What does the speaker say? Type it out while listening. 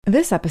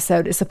This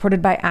episode is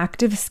supported by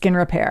Active Skin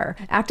Repair.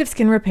 Active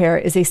Skin Repair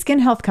is a skin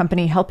health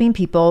company helping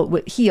people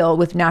heal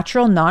with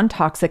natural,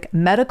 non-toxic,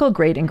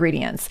 medical-grade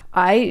ingredients.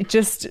 I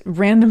just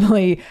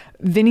randomly,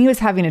 Vinny was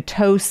having a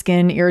toe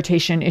skin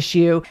irritation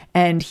issue,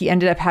 and he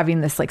ended up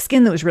having this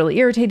skin that was really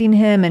irritating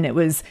him, and it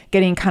was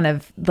getting kind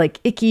of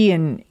icky,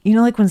 and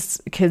when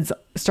kids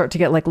start to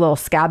get little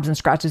scabs and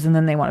scratches and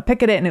then they want to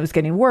pick at it, and it was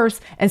getting worse.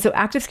 And so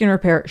Active Skin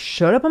Repair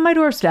showed up on my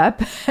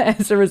doorstep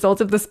as a result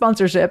of the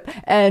sponsorship,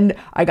 and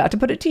I got to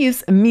put it to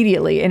use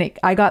immediately. And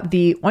I got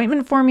the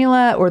ointment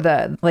formula, or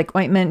the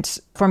ointment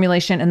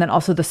formulation, and then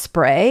also the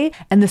spray,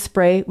 and the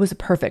spray was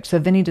perfect. So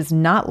Vinny does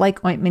not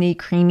like ointmenty,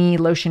 creamy,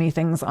 lotiony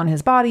things on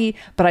his body,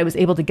 but I was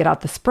able to get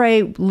out the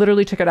spray,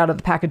 literally took it out of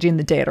the packaging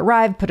the day it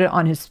arrived, put it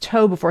on his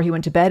toe before he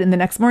went to bed. And the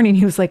next morning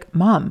he was like,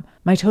 "Mom,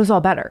 my toe's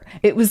all better."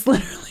 It was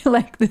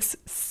literally this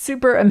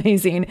super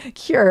amazing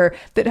cure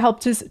that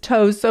helped his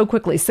toes so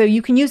quickly. So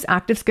you can use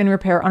Active Skin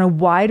Repair on a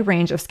wide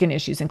range of skin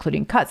issues,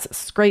 including cuts,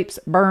 scrapes,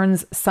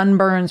 burns,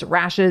 sunburns,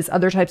 rashes,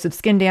 other types of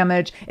skin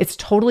damage. It's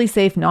totally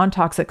safe,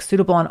 non-toxic,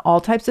 suitable on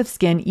all types of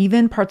skin,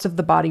 even parts of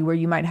the body where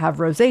you might have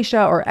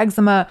rosacea or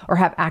eczema or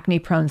have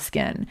acne-prone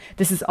skin.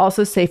 This is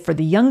also safe for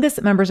the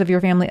youngest members of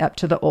your family up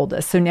to the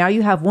oldest. So now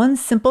you have one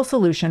simple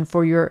solution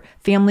for your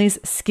family's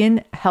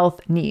skin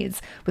health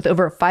needs. With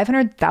over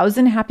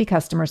 500,000 happy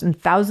customers and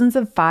thousands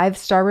of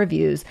 5-star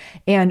reviews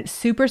and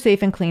super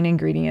safe and clean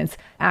ingredients,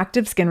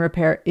 Active Skin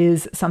Repair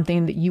is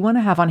something that you want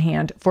to have on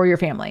hand for your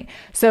family.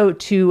 So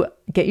to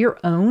get your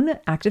own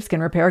Active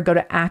Skin Repair, go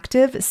to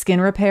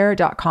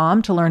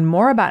activeskinrepair.com to learn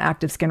more about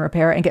Active Skin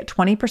Repair and get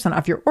 20%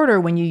 off your order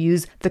when you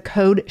use the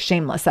code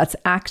SHAMELESS. That's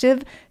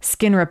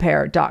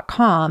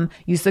activeskinrepair.com.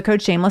 Use the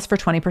code SHAMELESS for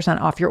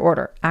 20% off your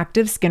order.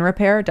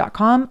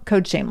 activeskinrepair.com,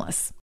 code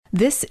SHAMELESS.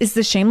 This is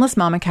the Shameless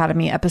Mom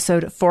Academy,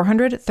 episode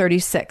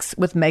 436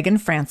 with Meagan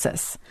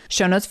Francis.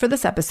 Show notes for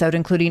this episode,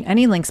 including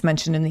any links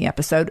mentioned in the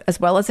episode, as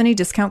well as any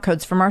discount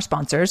codes from our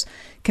sponsors,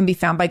 can be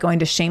found by going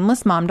to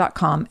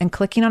shamelessmom.com and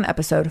clicking on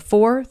episode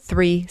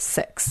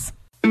 436.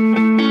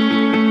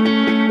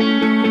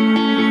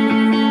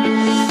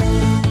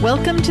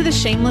 Welcome to the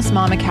Shameless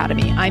Mom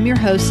Academy. I'm your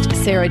host,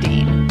 Sarah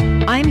Dean.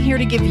 I'm here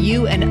to give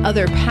you and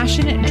other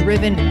passionate,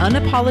 driven,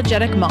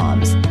 unapologetic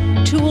moms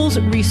tools,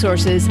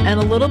 resources, and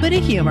a little bit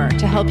of humor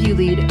to help you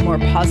lead more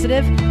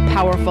positive,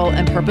 powerful,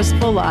 and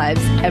purposeful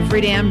lives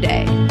every damn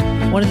day.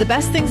 One of the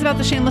best things about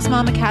the Shameless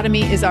Mom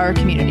Academy is our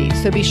community,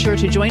 so be sure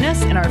to join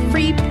us in our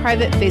free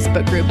private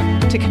Facebook group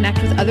to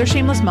connect with other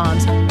shameless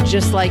moms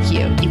just like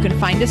you. You can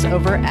find us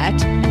over at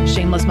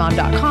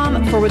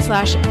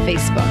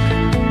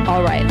shamelessmom.com/Facebook.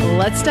 All right,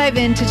 let's dive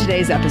into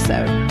today's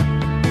episode.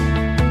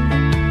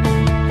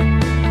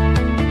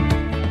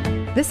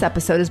 This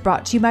episode is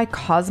brought to you by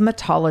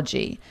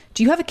Cosmetology.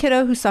 Do you have a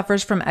kiddo who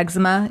suffers from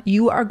eczema?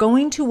 You are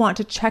going to want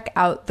to check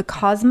out the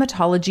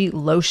Cosmetology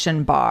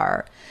Lotion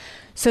Bar.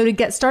 So to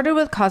get started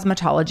with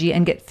Cosmetology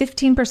and get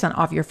 15%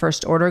 off your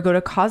first order, go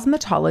to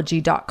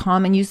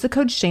cosmetology.com and use the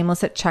code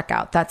SHAMELESS at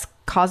checkout. That's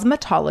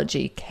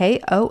Cosmetology,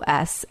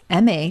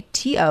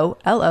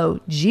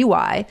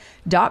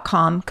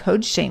 Cosmetology.com,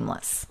 code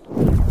SHAMELESS.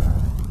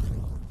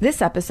 This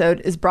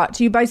episode is brought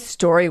to you by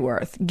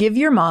Storyworth. Give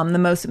your mom the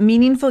most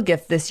meaningful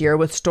gift this year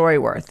with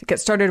Storyworth. Get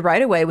started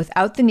right away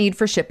without the need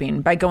for shipping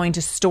by going to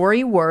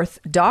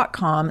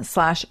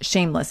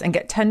storyworth.com/shameless and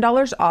get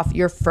 $10 off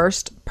your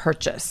first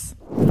purchase.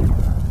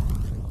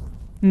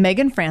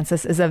 Meagan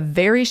Francis is a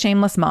very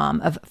shameless mom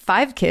of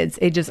 5 kids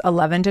ages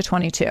 11 to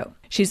 22.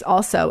 She's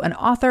also an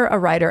author, a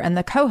writer, and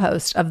the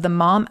co-host of the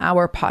Mom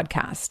Hour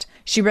podcast.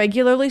 She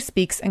regularly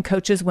speaks and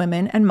coaches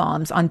women and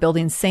moms on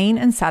building sane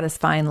and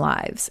satisfying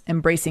lives,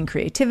 embracing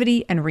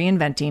creativity, and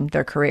reinventing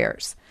their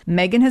careers.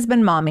 Meagan has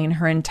been momming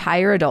her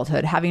entire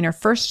adulthood, having her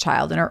first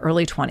child in her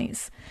early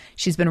 20s.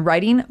 She's been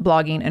writing,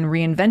 blogging, and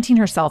reinventing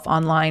herself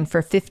online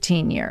for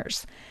 15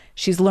 years.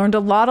 She's learned a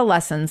lot of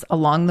lessons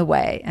along the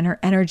way, and her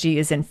energy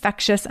is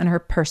infectious and her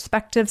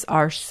perspectives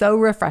are so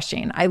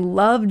refreshing. I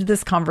loved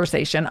this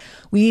conversation.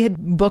 We had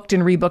booked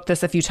and rebooked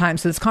this a few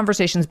times, so this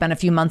conversation's been a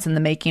few months in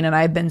the making, and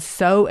I've been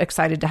so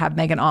excited to have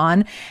Meagan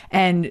on.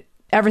 And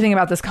everything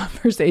about this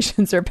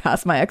conversation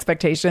surpassed my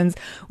expectations.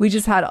 We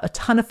just had a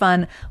ton of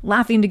fun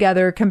laughing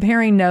together,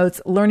 comparing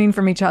notes, learning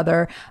from each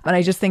other. And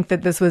I just think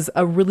that this was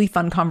a really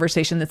fun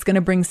conversation that's going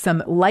to bring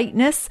some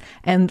lightness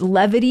and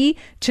levity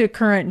to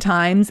current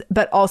times,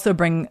 but also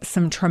bring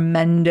some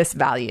tremendous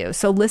value.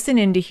 So listen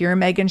in to hear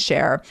Meagan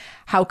share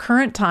how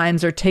current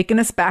times are taking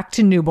us back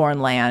to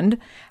newborn land,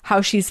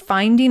 how she's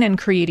finding and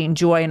creating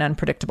joy in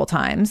unpredictable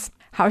times,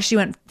 how she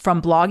went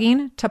from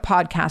blogging to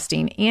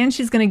podcasting, and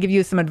she's going to give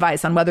you some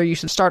advice on whether you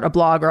should start a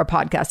blog or a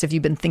podcast if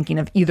you've been thinking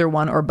of either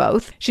one or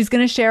both. She's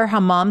going to share how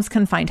moms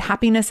can find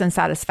happiness and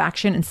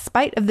satisfaction in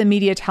spite of the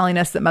media telling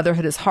us that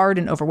motherhood is hard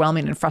and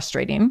overwhelming and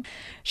frustrating.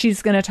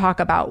 She's going to talk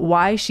about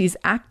why she's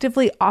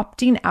actively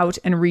opting out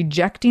and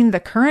rejecting the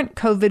current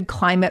COVID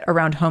climate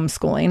around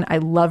homeschooling. I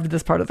loved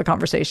this part of the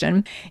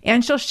conversation.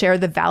 And she'll share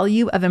the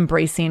value of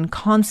embracing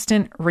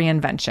constant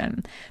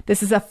reinvention.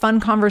 This is a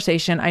fun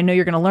conversation. I know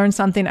you're going to learn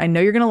something. I know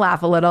know you're going to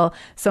laugh a little.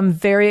 So I'm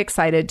very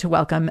excited to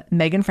welcome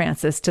Meagan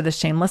Francis to the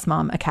Shameless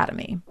Mom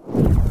Academy.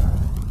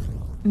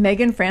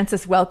 Meagan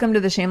Francis, welcome to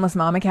the Shameless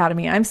Mom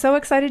Academy. I'm so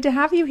excited to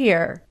have you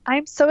here.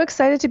 I'm so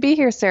excited to be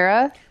here,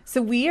 Sarah.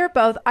 So we are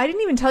both, I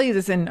didn't even tell you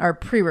this in our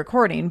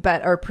pre-recording,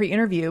 but our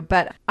pre-interview,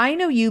 but I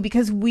know you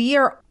because we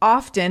are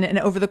often, and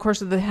over the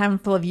course of the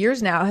handful of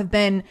years now, have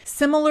been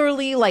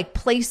similarly like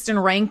placed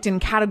and ranked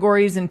in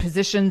categories and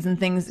positions and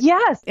things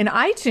in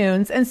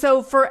iTunes. And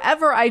so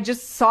forever, I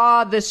just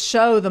saw this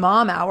show, The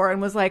Mom Hour,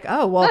 and was like,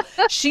 oh, well,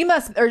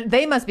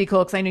 they must be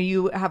cool because I know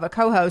you have a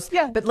co-host,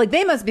 but like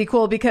they must be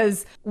cool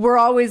because we're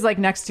always like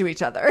next to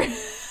each other.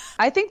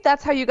 I think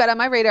that's how you got on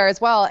my radar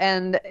as well.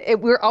 And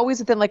we're always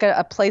within like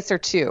a place or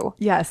two.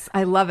 Yes,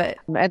 I love it.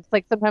 It's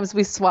like sometimes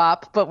we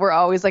swap, but we're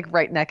always like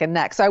right neck and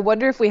neck. So I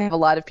wonder if we have a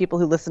lot of people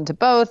who listen to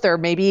both, or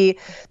maybe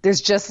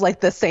there's just like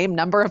the same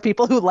number of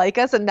people who like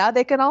us and now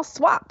they can all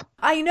swap.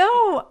 I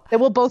know. And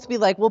we'll both be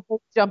like, we'll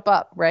both jump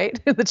up, right?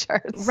 In the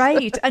charts.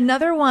 Right.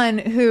 Another one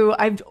who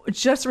I've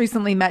just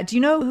recently met. Do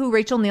you know who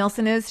Rachel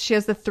Nielsen is? She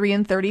has the 3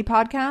 in 30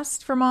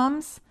 podcast for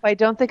moms. I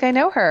don't think I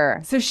know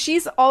her. So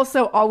she's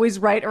also always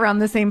right around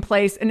the same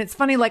place. And it's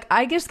funny, like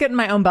I just get in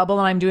my own bubble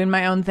and I'm doing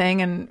my own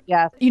thing. And,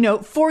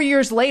 4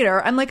 years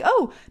later, I'm like,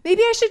 oh,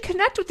 maybe I should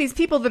connect with these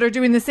people that are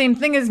doing the same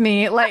thing as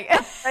me. Like,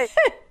 right.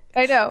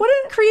 I know. What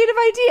a creative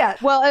idea.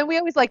 Well, and we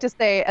always like to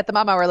say at the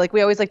Mom Hour, like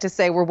we always like to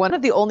say we're one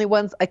of the only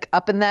ones like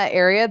up in that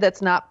area that's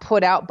not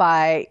put out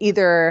by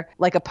either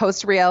like a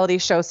post-reality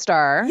show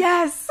star.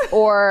 Yes.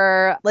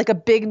 Or like a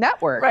big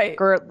network. Right.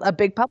 Or a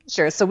big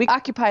publisher. So we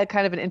occupy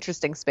kind of an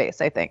interesting space,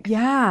 I think.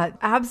 Yeah,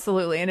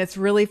 absolutely. And it's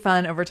really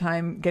fun over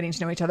time getting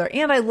to know each other.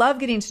 And I love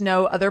getting to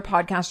know other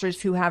podcasters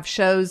who have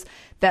shows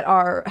that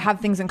have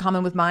things in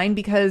common with mine,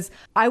 because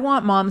I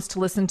want moms to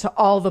listen to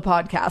all the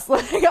podcasts.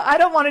 Like I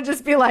don't want to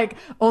just be like,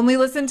 only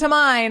listen to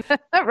mine.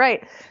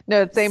 Right.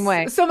 No, same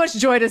way. So much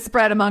joy to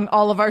spread among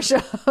all of our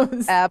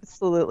shows.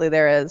 Absolutely.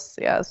 There is.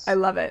 Yes. I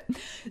love it.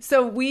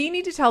 So we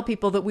need to tell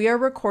people that we are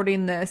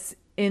recording this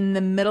in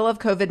the middle of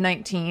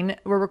COVID-19.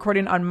 We're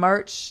recording on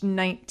March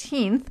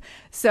 19th.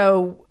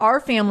 So our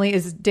family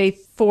is day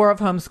 4 of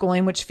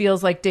homeschooling, which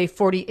feels like day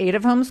 48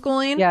 of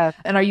homeschooling. Yeah.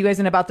 And are you guys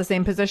in about the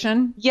same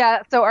position?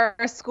 Yeah. So our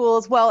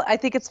schools, well, I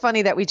think it's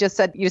funny that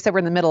you said we're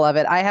in the middle of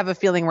it. I have a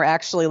feeling we're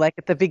actually like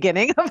at the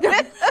beginning of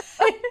it.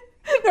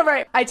 No,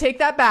 right. I take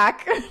that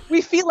back.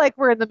 We feel like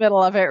we're in the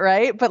middle of it,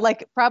 right? But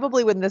like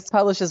probably when this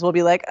publishes, we'll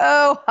be like,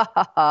 oh, ha,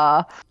 ha,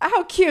 ha.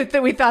 How cute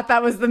that we thought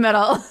that was the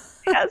middle.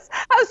 Yes,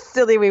 how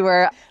silly we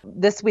were.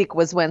 This week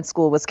was when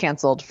school was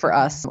canceled for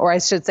us, or I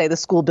should say the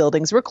school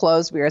buildings were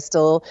closed. We are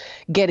still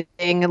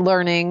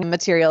learning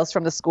materials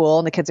from the school,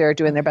 and the kids are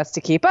doing their best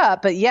to keep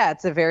up. But yeah,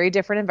 it's a very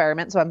different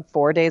environment. So I'm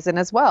 4 days in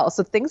as well.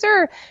 So things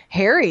are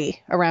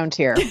hairy around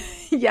here.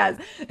 Yes.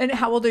 And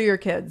how old are your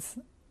kids?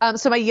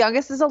 So my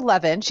youngest is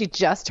 11. She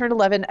just turned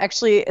 11.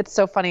 Actually, it's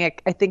so funny.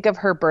 I think of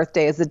her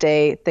birthday as the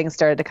day things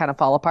started to kind of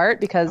fall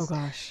apart, because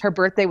her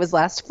birthday was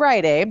last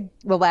Friday,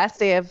 the last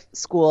day of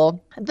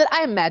school that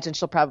I imagine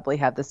she'll probably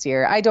have this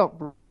year. I don't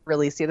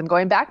really see them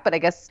going back, but I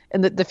guess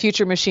in the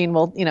future machine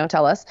will,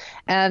 tell us.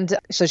 And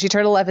so she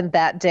turned 11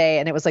 that day,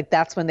 and it was like,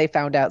 that's when they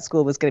found out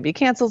school was going to be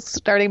canceled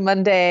starting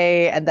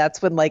Monday. And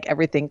that's when like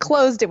everything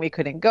closed and we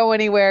couldn't go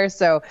anywhere.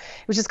 So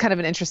it was just kind of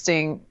an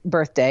interesting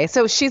birthday.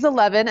 So she's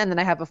 11. And then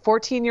I have a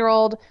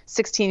 14-year-old,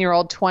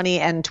 16-year-old, 20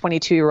 and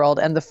 22-year-old.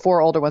 And the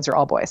 4 older ones are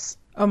all boys.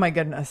 Oh my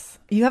goodness.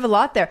 You have a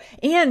lot there.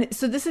 And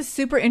so this is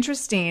super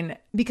interesting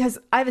because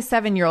I have a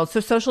 7-year-old. So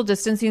social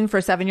distancing for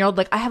a 7-year-old,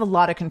 like I have a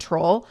lot of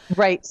control.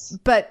 Right.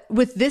 But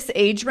with this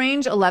age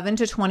range, 11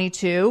 to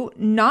 22,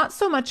 not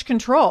so much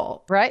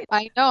control. Right.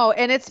 I know.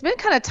 And it's been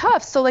kind of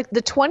tough. So like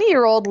the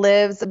 20-year-old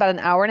lives about an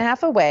hour and a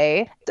half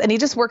away, and he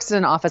just works in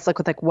an office like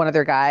with like one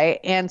other guy.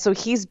 And so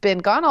he's been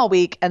gone all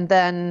week. And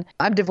then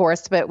I'm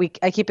divorced, but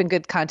I keep in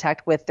good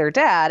contact with their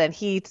dad. And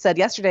he said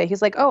yesterday,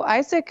 he's like, oh,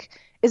 Isaac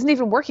isn't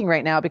even working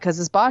right now because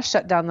his boss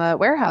shut down the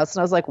warehouse. And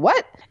I was like,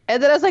 what?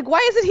 And then I was like,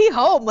 why isn't he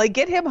home? Like,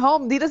 get him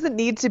home. He doesn't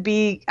need to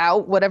be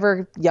out,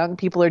 whatever young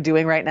people are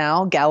doing right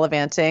now,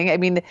 gallivanting. I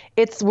mean,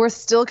 we're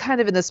still kind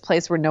of in this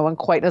place where no one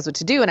quite knows what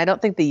to do. And I don't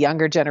think the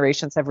younger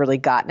generations have really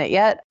gotten it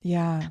yet.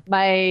 Yeah.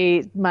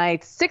 My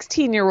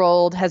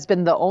 16-year-old has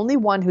been the only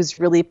one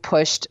who's really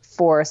pushed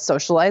for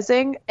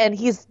socializing, and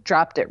he's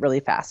dropped it really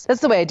fast.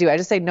 That's the way I do. I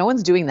just say no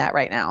one's doing that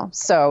right now.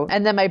 So,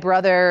 and then my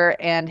brother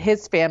and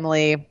his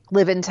family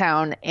live in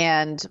town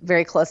and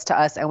very close to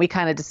us. And we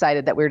kind of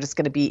decided that we were just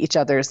going to be each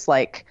other's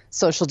like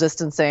social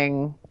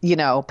distancing,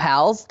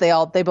 pals. They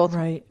both,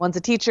 right. One's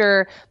a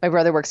teacher. My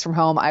brother works from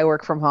home. I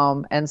work from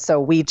home. And so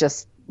we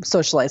just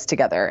socialize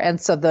together.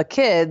 And so the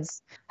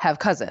kids have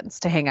cousins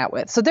to hang out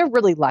with. So they're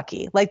really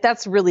lucky. Like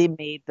that's really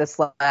made this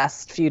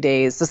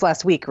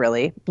last week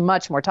really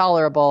much more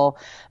tolerable.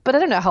 But I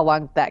don't know how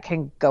long that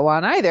can go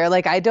on either.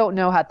 Like I don't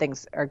know how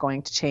things are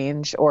going to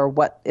change or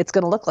what it's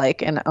going to look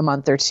like in a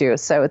month or two.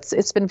 So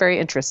it's been very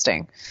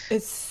interesting.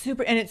 It's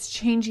super, and it's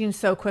changing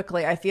so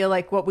quickly. I feel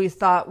like what we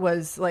thought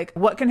was like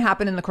what can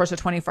happen in the course of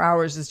 24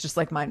 hours is just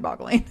like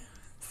mind-boggling.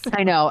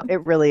 I know,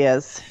 it really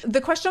is.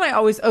 The question I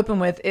always open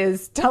with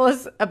is, tell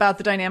us about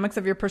the dynamics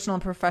of your personal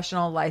and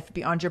professional life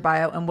beyond your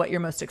bio and what you're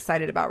most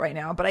excited about right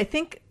now. But I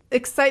think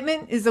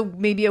excitement is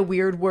maybe a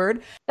weird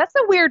word. That's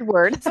a weird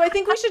word. So I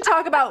think we should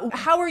talk about,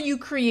 how are you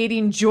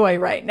creating joy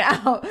right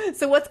now?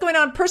 So what's going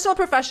on, personal,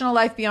 professional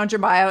life beyond your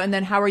bio, and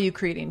then how are you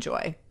creating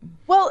joy?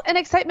 Well, and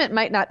excitement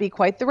might not be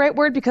quite the right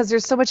word because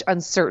there's so much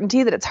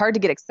uncertainty that it's hard to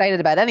get excited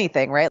about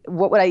anything, right?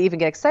 What would I even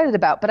get excited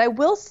about? But I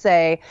will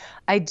say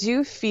I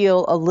do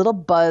feel a little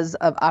buzz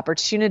of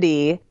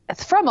opportunity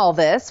from all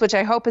this, which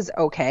I hope is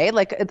okay,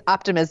 like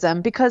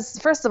optimism, because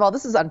first of all,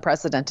 this is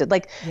unprecedented.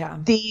 Like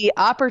the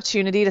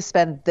opportunity to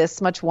spend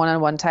this much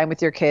one-on-one time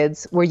with your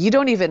kids where you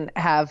don't even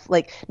have,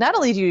 like, not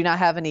only do you not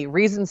have any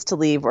reasons to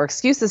leave or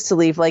excuses to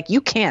leave, like you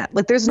can't,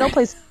 like there's no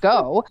place to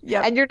go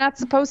and you're not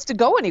supposed to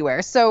go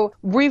anywhere. So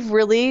we've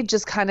really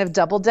just kind of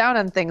doubled down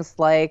on things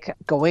like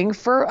going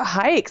for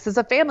hikes as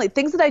a family,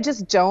 things that I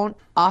just don't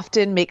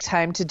often make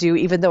time to do,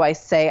 even though I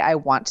say I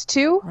want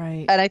to.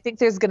 Right. And I think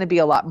there's going to be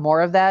a lot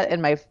more of that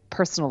in my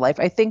personal life.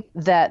 I think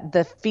that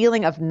the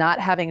feeling of not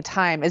having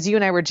time, as you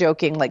and I were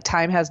joking, like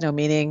time has no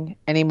meaning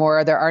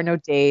anymore. There are no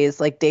days,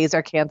 like days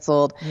are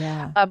canceled.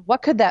 Yeah.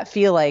 What could that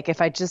feel like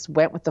if I just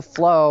went with the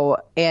flow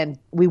and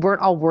we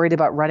weren't all worried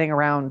about running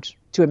around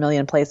to a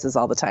million places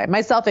all the time,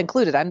 myself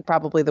included? I'm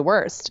probably the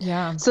worst.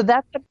 Yeah. So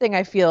that's something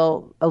I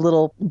feel a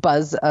little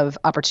buzz of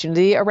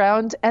opportunity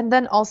around. And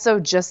then also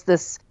just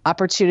this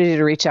opportunity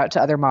to reach out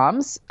to other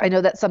moms. I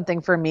know that's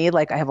something for me,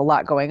 like I have a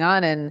lot going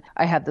on and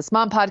I have this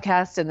mom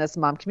podcast and this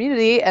mom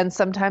community. And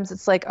sometimes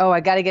it's like, oh, I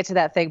got to get to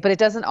that thing, but it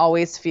doesn't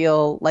always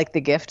feel like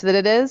the gift that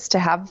it is to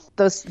have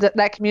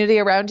that community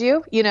around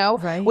you, you know,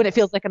 when it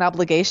feels like an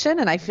obligation.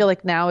 And I feel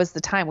like now is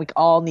the time. We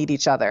all need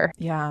each other.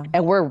 Yeah.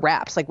 And we're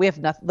wrapped. Like we have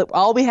nothing,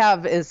 all we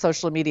have is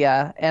social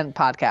media and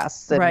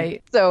podcasts. And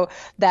so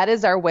that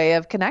is our way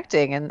of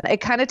connecting. And it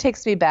kind of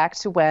takes me back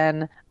to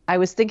when I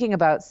was thinking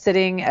about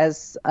sitting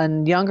as a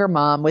younger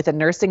mom with a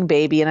nursing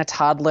baby and a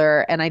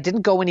toddler, and I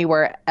didn't go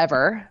anywhere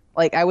ever.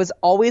 Like I was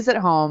always at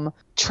home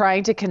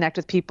trying to connect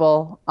with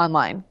people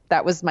online.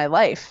 That was my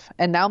life.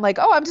 And now I'm like,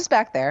 oh, I'm just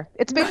back there.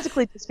 It's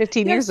basically just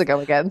 15 years ago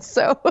again.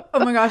 So oh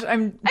my gosh, I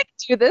can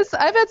do this.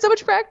 I've had so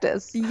much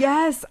practice.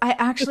 Yes. I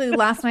actually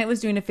last night was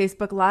doing a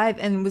Facebook Live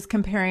and was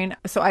comparing.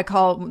 So I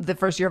call the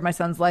first year of my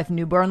son's life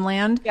newborn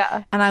land.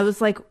 Yeah. And I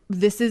was like,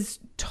 this is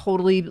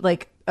totally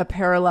like a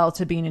parallel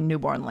to being in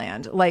newborn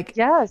land. Like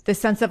the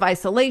sense of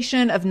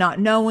isolation, of not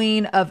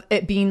knowing, of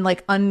it being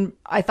like,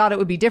 I thought it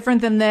would be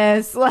different than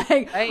this.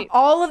 Like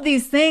all of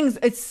these things,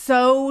 it's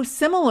so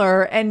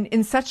similar and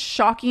in such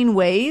shocking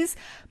ways.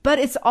 But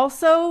it's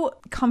also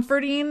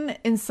comforting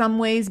in some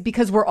ways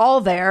because we're all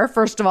there,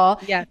 first of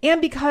all. Yeah.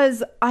 And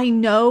because I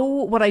know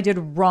what I did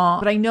wrong,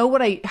 but I know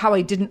how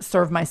I didn't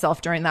serve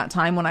myself during that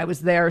time when I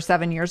was there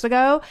 7 years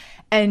ago.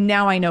 And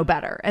now I know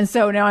better. And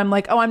so now I'm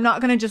like, oh, I'm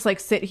not going to just like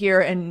sit here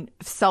and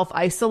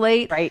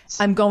self-isolate. Right.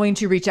 I'm going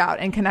to reach out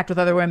and connect with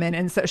other women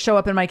and show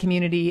up in my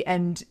community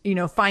and, you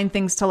know, find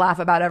things to laugh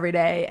about every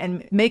day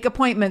and make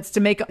appointments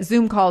to make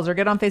Zoom calls or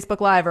get on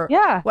Facebook Live or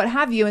what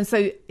have you. And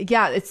so,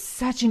 yeah, it's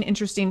such an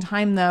interesting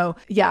time though.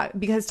 Yeah,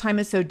 because time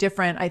is so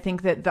different. I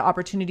think that the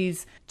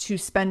opportunities to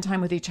spend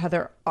time with each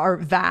other are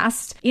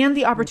vast and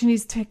the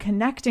opportunities to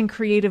connect in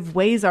creative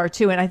ways are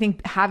too. And I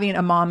think having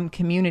a mom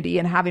community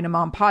and having a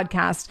mom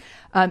podcast,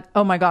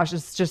 oh my gosh,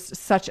 it's just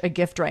such a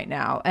gift right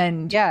now.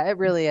 And yeah, it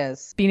really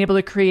is. Being able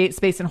to create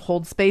space and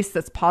hold space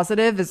that's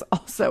positive is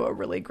also a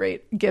really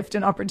great gift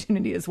and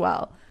opportunity as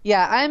well.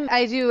 Yeah,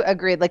 I do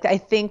agree. Like, I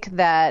think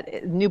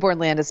that newborn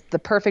land is the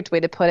perfect way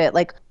to put it.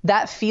 Like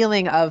that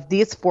feeling of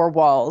these four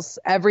walls,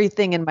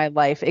 everything in my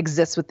life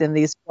exists within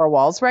these four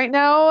walls right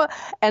now.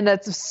 And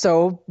that's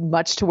so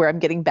much to where I'm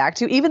getting back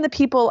to. Even the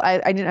people,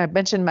 I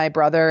mentioned my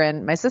brother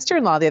and my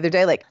sister-in-law the other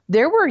day, like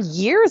there were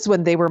years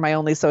when they were my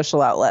only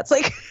social outlets.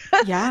 Like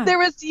there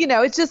was, you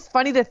know, it's just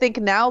funny to think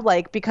now,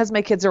 like, because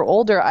my kids are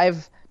older,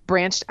 I've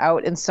branched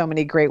out in so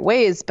many great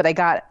ways, but I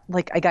got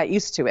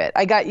used to it.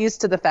 I got used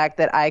to the fact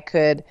that I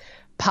could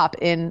pop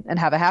in and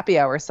have a happy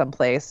hour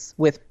someplace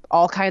with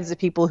all kinds of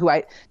people who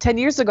 10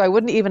 years ago, I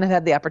wouldn't even have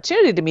had the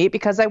opportunity to meet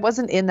because I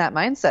wasn't in that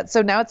mindset.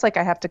 So now it's like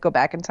I have to go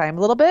back in time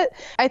a little bit.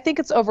 I think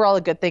it's overall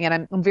a good thing.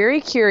 And I'm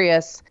very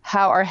curious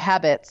how our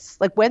habits,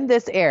 like when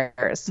this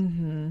airs,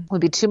 will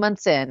be 2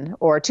 months in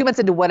or 2 months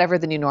into whatever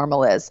the new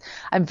normal is.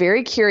 I'm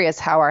very curious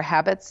how our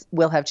habits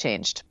will have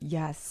changed.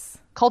 Yes.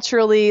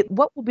 Culturally,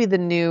 what will be the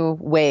new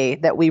way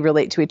that we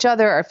relate to each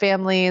other, our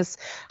families?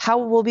 How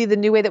will be the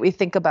new way that we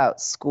think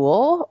about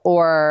school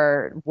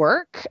or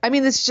work? I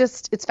mean,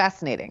 it's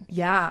fascinating.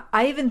 Yeah.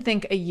 I even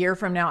think a year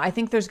from now, I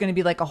think there's going to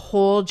be like a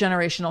whole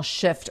generational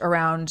shift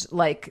around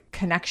like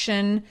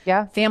connection,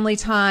 family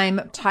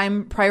time,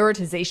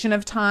 prioritization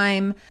of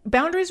time,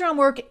 boundaries around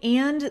work,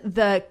 and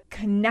the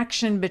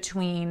connection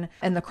between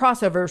and the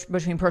crossover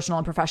between personal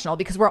and professional,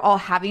 because we're all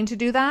having to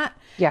do that.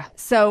 Yeah.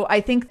 So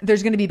I think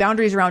there's going to be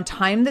boundaries around time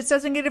time that's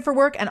designated for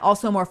work and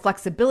also more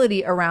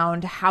flexibility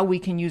around how we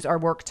can use our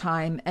work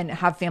time and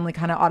have family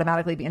kind of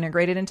automatically be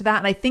integrated into that.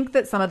 And I think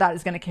that some of that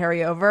is going to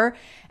carry over.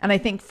 And I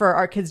think for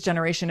our kids'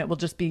 generation, it will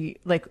just be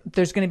like,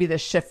 there's going to be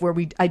this shift where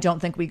I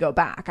don't think we go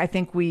back. I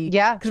think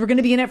because we're going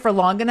to be in it for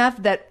long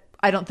enough that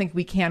I don't think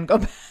we can go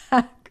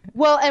back.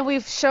 Well, and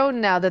we've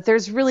shown now that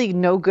there's really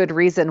no good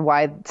reason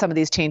why some of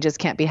these changes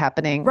can't be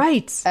happening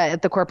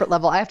at the corporate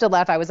level. I have to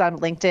laugh. I was on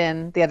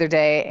LinkedIn the other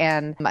day,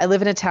 and I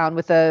live in a town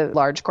with a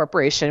large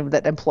corporation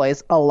that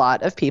employs a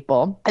lot of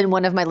people. And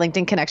one of my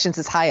LinkedIn connections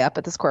is high up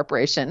at this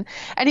corporation.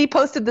 And he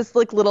posted this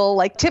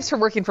little tips for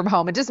working from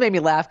home. It just made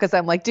me laugh because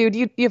I'm like, dude,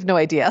 you have no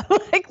idea.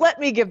 Let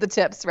me give the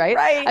tips, right?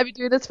 I've been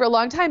doing this for a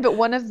long time. But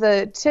one of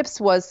the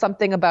tips was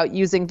something about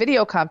using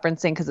video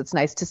conferencing because it's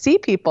nice to see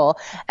people.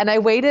 And I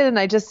waited and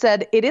I just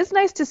said, it is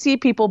nice to see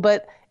people,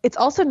 but it's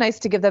also nice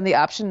to give them the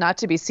option not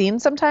to be seen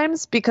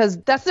sometimes, because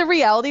that's the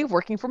reality of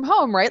working from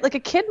home, right? Like a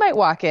kid might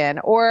walk in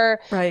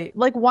or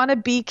want to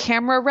be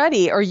camera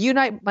ready, or you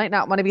might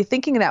not want to be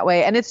thinking that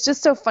way. And it's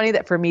just so funny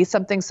that for me,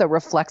 something so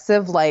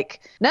reflexive, like,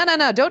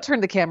 no, don't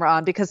turn the camera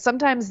on, because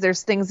sometimes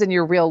there's things in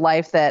your real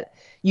life that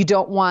you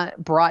don't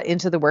want brought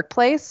into the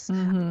workplace.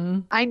 Mm-hmm.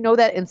 I know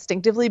that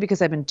instinctively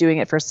because I've been doing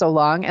it for so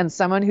long. And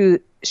someone who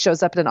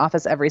shows up in an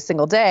office every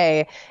single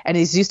day and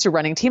is used to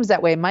running teams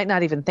that way might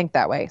not even think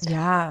that way.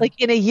 Yeah. Like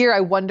in a year,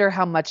 I wonder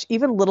how much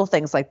even little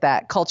things like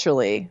that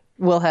culturally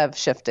will have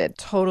shifted.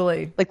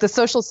 Totally. Like the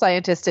social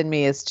scientist in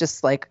me is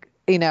just like,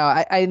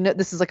 I know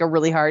this is like a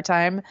really hard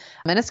time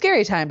and a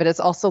scary time, but it's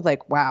also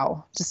like,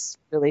 wow, just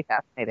really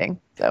fascinating.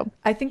 So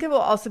I think it will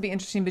also be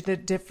interesting with the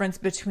difference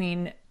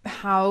between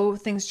how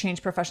things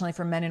change professionally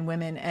for men and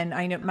women. And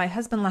I know my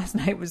husband last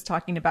night was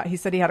talking about, he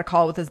said he had a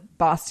call with his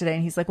boss today.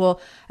 And he's like,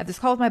 well, I have this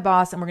call with my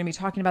boss and we're going to be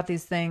talking about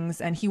these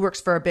things. And he works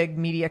for a big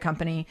media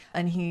company.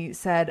 And he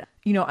said,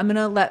 I'm going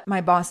to let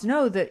my boss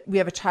know that we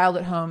have a child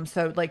at home.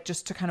 So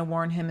just to kind of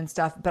warn him and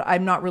stuff, but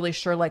I'm not really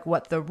sure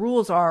what the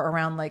rules are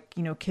around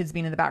kids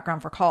being in the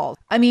background for calls.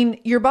 I mean,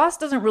 your boss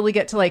doesn't really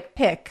get to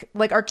pick,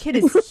 our kid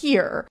is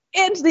here.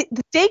 And the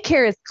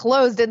daycare is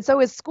closed and so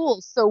is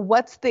school. So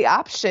what's the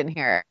option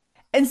here?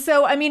 And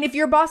so, I mean, if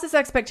your boss's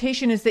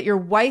expectation is that your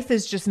wife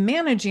is just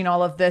managing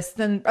all of this,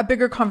 then a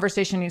bigger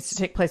conversation needs to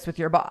take place with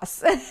your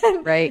boss.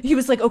 Right. He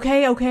was like,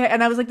 okay.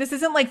 And I was like, this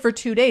isn't for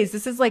 2 days.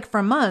 This is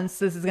for months.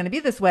 This is going to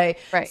be this way.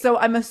 Right. So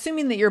I'm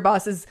assuming that your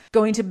boss is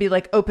going to be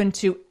open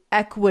to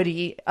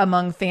equity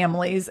among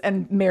families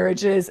and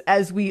marriages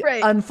as we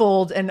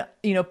unfold and,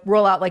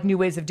 roll out new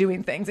ways of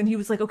doing things. And he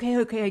was like, okay,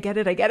 I get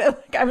it.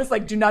 I was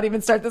like, do not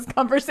even start this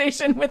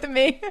conversation with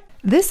me.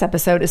 This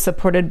episode is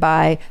supported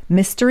by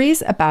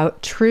Mysteries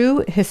About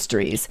True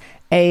Histories,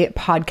 a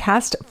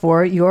podcast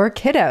for your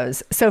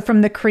kiddos. So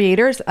from the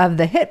creators of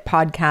the hit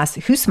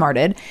podcast Who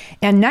Smarted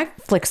and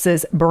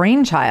Netflix's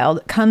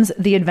Brainchild comes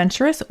the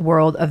adventurous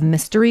world of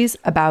mysteries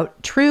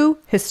about true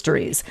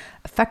histories,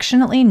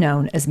 affectionately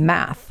known as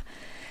math.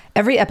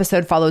 Every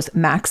episode follows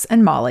Max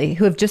and Molly,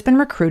 who have just been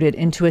recruited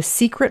into a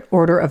secret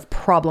order of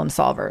problem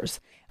solvers,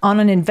 on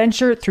an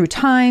adventure through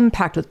time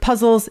packed with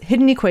puzzles,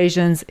 hidden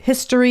equations,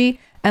 history,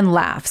 and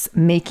laughs,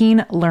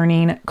 making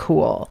learning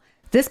cool.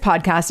 This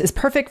podcast is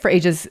perfect for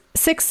ages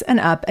 6 and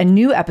up, and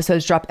new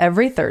episodes drop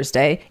every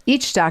Thursday,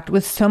 each stacked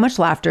with so much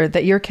laughter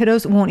that your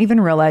kiddos won't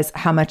even realize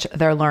how much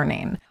they're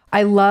learning.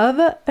 I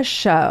love a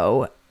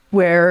show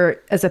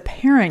where, as a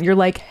parent, you're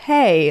like,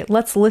 hey,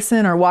 let's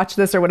listen or watch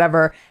this or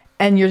whatever,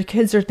 and your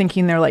kids are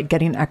thinking they're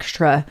getting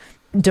extra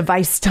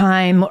device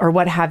time or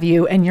what have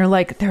you, and you're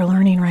like, they're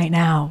learning right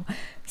now.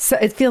 So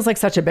it feels like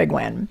such a big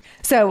win.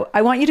 So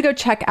I want you to go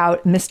check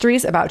out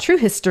Mysteries About True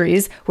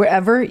Histories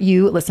wherever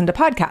you listen to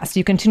podcasts.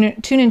 You can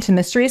tune into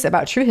Mysteries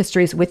About True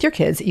Histories with your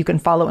kids. You can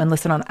follow and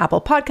listen on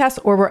Apple Podcasts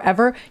or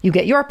wherever you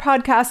get your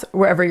podcasts,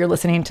 wherever you're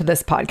listening to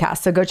this podcast.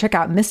 So go check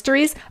out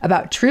Mysteries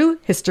About True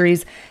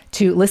Histories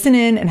to listen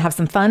in and have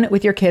some fun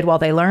with your kid while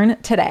they learn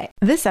today.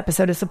 This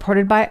episode is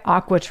supported by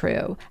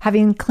AquaTrue.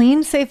 Having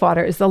clean, safe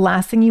water is the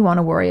last thing you want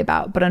to worry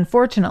about. But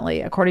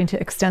unfortunately, according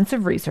to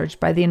extensive research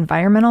by the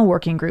Environmental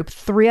Working Group,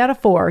 3 out of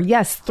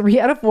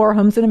 4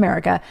 homes in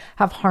America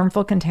have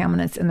harmful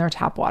contaminants in their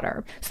tap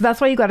water. So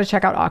that's why you got to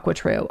check out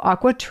AquaTrue.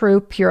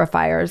 AquaTrue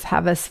purifiers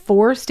have a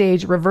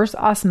 4-stage reverse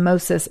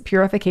osmosis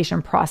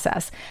purification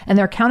process, and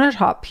their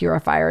countertop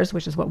purifiers,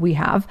 which is what we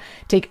have,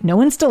 take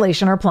no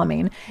installation or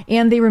plumbing,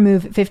 and they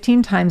remove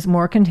 15 times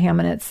more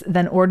contaminants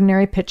than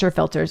ordinary pitcher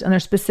filters, and they're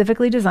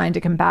specifically designed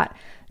to combat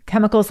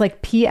chemicals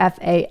like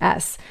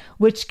PFAS,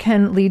 which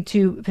can lead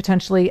to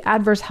potentially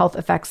adverse health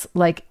effects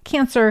like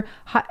cancer,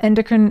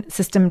 endocrine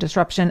system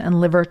disruption, and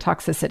liver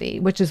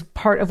toxicity, which is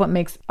part of what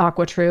makes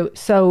AquaTrue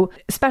so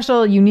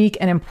special, unique,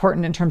 and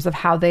important in terms of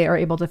how they are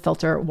able to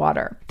filter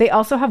water. They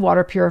also have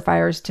water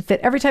purifiers to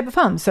fit every type of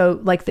home. So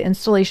like the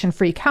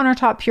installation-free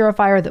countertop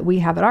purifier that we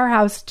have at our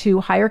house to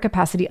higher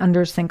capacity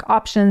under sink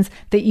options.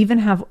 They even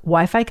have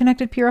Wi-Fi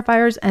connected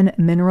purifiers and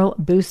mineral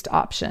boost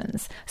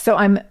options. So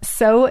I'm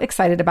so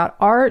excited about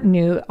our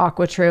new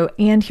AquaTrue.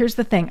 And here's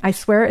the thing, I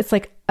swear it's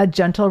like a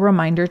gentle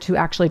reminder to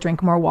actually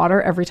drink more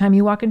water every time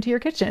you walk into your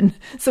kitchen.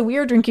 So we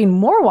are drinking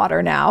more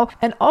water now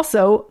and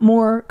also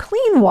more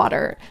clean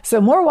water. So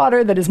more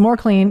water that is more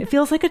clean. It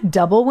feels like a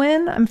double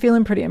win. I'm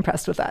feeling pretty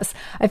impressed with us.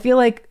 I feel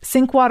like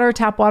sink water,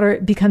 tap water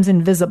becomes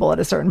invisible at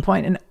a certain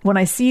point. And when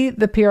I see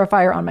the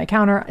purifier on my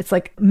counter, it's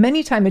like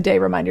many times a day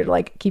reminder to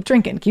like, keep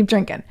drinking, keep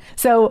drinking.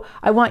 So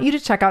I want you to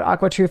check out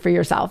AquaTrue for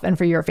yourself and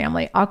for your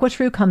family.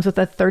 AquaTrue comes with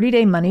a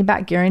 30-day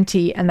money-back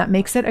guarantee, and that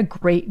makes it a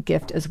great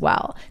gift as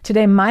well.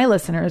 Today, my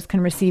listeners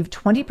can receive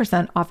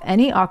 20% off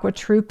any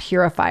AquaTrue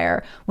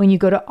purifier when you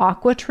go to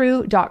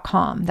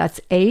aquatrue.com. That's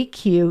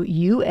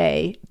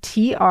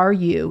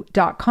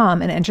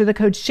AQUATRU.com and enter the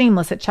code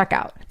shameless at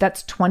checkout.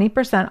 That's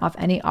 20% off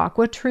any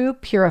AquaTrue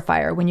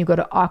purifier when you go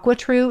to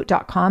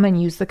aquatrue.com and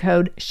use the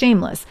code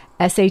shameless,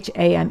 SHAMELESS.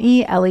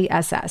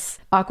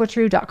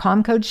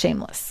 aquatrue.com, code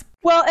shameless.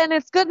 Well, and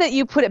it's good that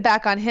you put it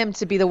back on him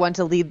to be the one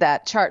to lead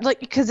that charge,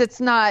 like, because it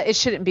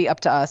shouldn't be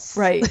up to us.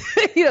 Right.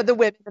 The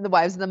women and the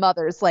wives and the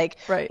mothers, like,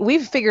 right.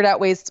 We've figured out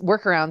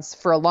workarounds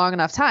for a long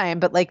enough time,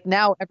 but like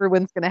now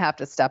everyone's going to have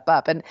to step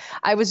up. And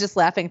I was just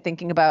laughing,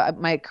 thinking about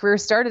my career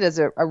started as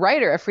a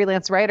writer, a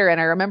freelance writer.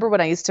 And I remember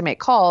when I used to make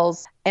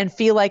calls and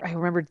feel like I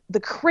remember the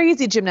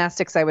crazy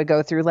gymnastics I would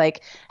go through,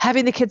 like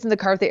having the kids in the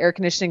car with the air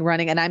conditioning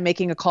running and I'm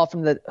making a call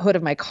from the hood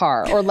of my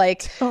car, or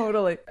like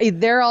totally,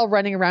 they're all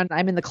running around and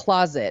I'm in the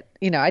closet.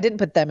 I didn't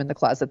put them in the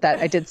closet, that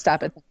I did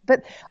stop it,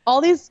 but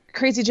all these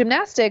crazy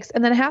gymnastics.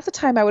 And then half the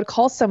time I would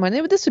call someone,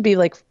 this would be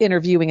like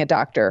interviewing a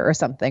doctor or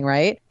something,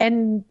 right?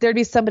 And there'd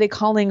be somebody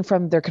calling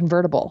from their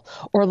convertible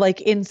or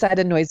like inside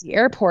a noisy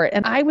airport.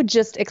 And I would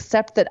just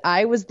accept that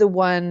I was the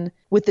one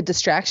with the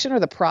distraction or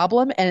the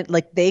problem, and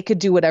like they could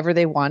do whatever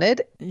they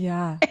wanted.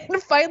 Yeah.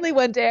 And finally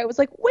one day I was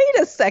like, wait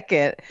a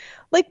second.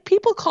 Like,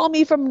 people call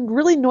me from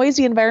really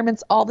noisy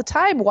environments all the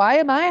time. Why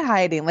am I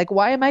hiding? Like,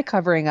 why am I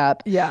covering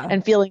up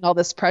and feeling all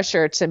this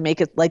pressure to make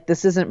it like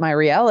this isn't my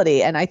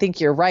reality? And I think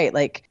you're right.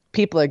 Like,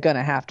 people are going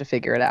to have to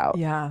figure it out.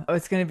 Yeah. Oh,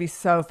 it's going to be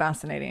so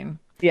fascinating.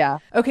 Yeah.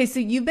 Okay. So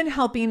you've been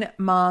helping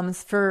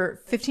moms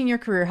for 15-year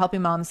career,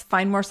 helping moms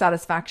find more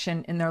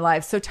satisfaction in their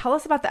lives. So tell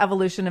us about the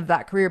evolution of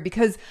that career,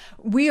 because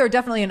we are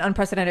definitely in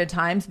unprecedented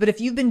times, but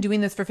if you've been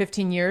doing this for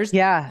 15 years,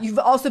 you've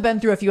also been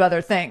through a few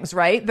other things,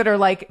 right? That are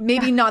like,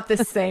 maybe not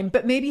the same,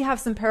 but maybe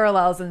have some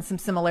parallels and some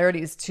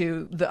similarities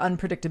to the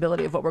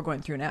unpredictability of what we're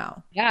going through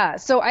now. Yeah.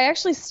 So I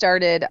actually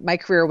my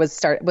career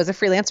was a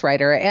freelance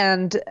writer.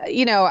 And,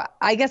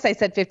 I guess I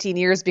said 15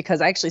 years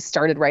because I actually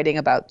started writing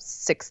about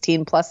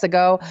 16 plus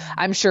ago.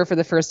 I'm sure for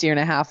the first year and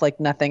a half, like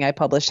nothing I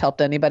published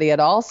helped anybody at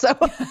all. So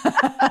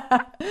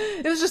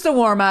it was just a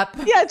warm up.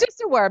 Yeah,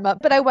 just a warm up.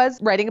 But I was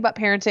writing about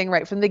parenting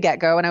right from the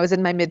get-go, and I was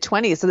in my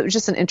mid-20s. So it was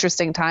just an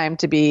interesting time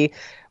to be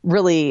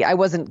I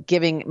wasn't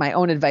giving my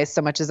own advice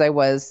so much as I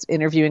was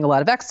interviewing a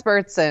lot of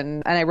experts.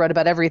 And I wrote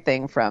about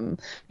everything from,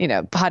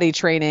 potty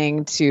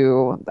training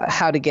to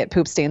how to get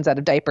poop stains out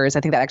of diapers.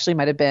 I think that actually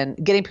might have been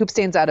getting poop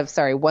stains out of,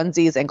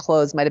 onesies and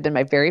clothes might have been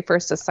my very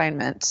first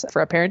assignment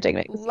for a parenting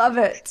magazine. Love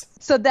it.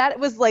 So that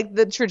was like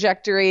the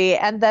trajectory.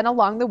 And then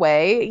along the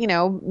way,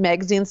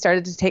 magazines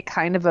started to take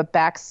kind of a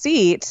back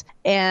seat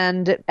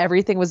and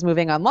everything was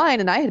moving online.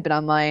 And I had been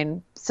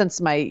online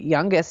since my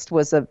youngest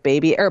was a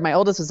baby, or my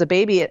oldest was a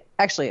baby.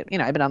 Actually,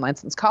 I've been online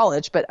since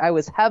college, but I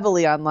was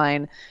heavily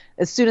online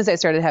as soon as I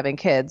started having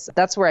kids.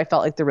 That's where I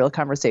felt like the real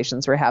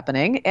conversations were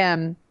happening.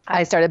 And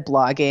I started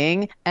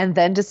blogging and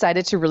then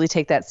decided to really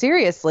take that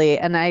seriously.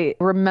 And I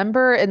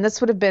remember, and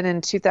this would have been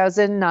in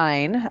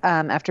 2009,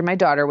 after my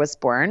daughter was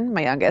born,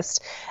 my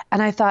youngest.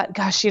 And I thought,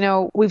 gosh,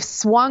 we've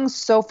swung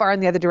so far in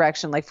the other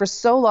direction. Like for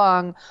so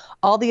long,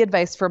 all the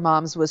advice for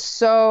moms was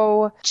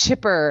so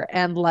chipper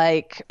and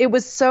like, it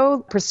was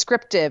so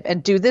prescriptive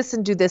and do this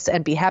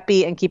and be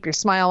happy and keep your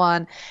smile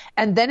on.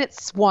 And then it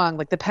swung,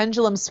 like the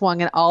pendulum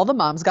swung and all the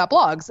moms got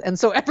blogs. And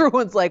so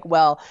everyone's like,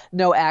 well,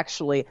 no,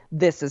 actually,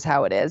 this is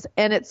how it is.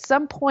 And at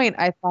some point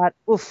I thought,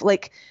 oof,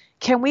 like,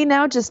 can we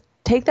now just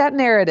take that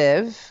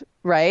narrative,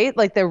 right?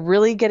 Like they're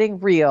really getting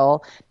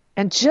real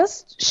and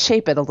just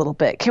shape it a little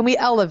bit. Can we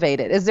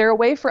elevate it? Is there a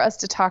way for us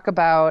to talk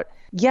about,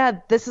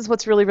 this is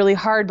what's really, really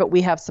hard, but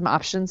we have some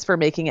options for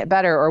making it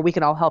better, or we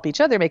can all help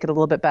each other make it a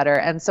little bit better.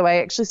 And so I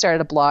actually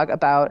started a blog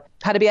about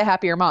how to be a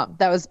happier mom.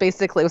 It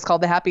was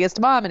called The Happiest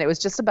Mom. And it was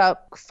just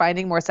about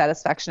finding more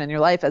satisfaction in your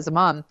life as a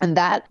mom. And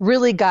that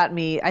really got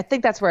me, I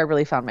think that's where I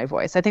really found my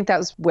voice. I think that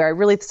was where I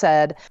really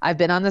said, I've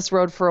been on this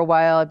road for a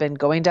while. I've been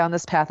going down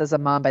this path as a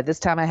mom. By this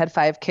time I had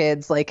 5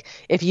 kids. Like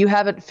if you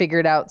haven't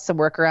figured out some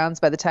workarounds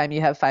by the time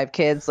you have 5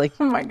 kids, like,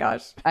 oh my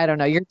gosh, I don't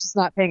know, you're just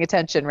not paying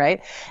attention.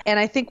 Right. And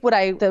I think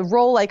the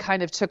role I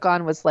kind of took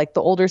on was like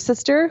the older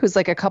sister who's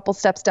like a couple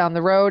steps down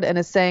the road and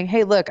is saying,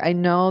 hey, look, I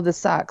know this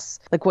sucks.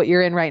 Like what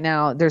you're in right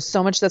now, there's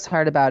so much that's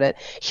hard about it.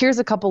 Here's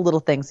a couple little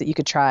things that you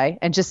could try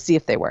and just see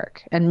if they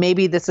work. And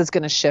maybe this is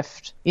going to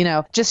shift,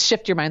 just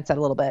shift your mindset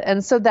a little bit.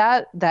 And so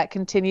that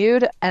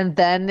continued. And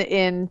then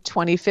in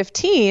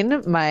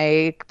 2015,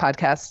 my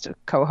podcast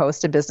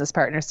co-host and business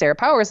partner, Sarah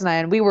Powers,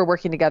 and we were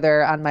working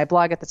together on my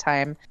blog at the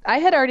time. I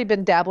had already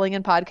been dabbling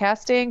in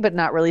podcasting, but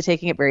not really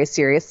taking it very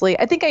seriously.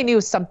 I think I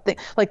knew something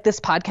like this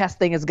podcast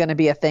thing is going to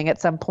be a thing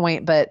at some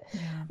point, but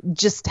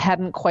just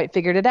hadn't quite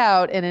figured it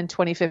out. And in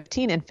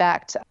 2015, in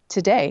fact,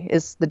 today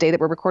is the day that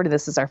we're recording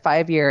this, is our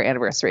 5-year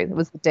anniversary. It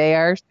was the day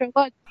our show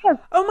launched. Yes.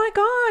 Oh my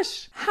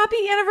gosh.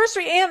 Happy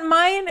anniversary. And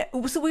mine,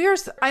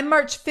 so I'm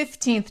March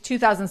 15th,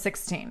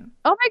 2016.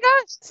 Oh my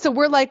gosh. So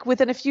we're like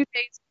within a few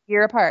days, a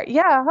year apart.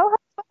 Yeah. How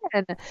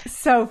fun.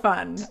 So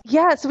fun.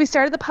 Yeah. So we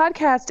started the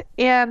podcast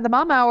and the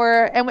Mom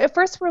Hour. And at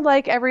first we're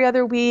like every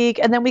other week.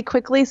 And then we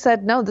quickly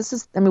said, no,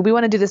 we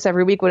want to do this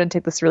every week. We want to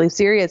take this really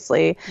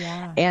seriously.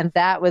 Yeah. And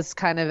that was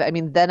kind of,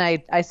 then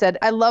I said,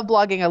 I love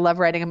blogging. I love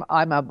writing.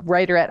 I'm a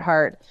writer at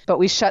heart, but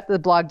we shut the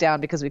blog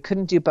down because we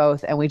couldn't do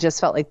both. And we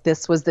just felt like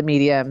this was the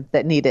medium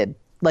that needed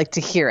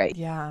to hear it.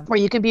 Yeah. Where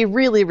you can be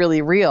really,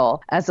 really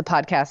real as a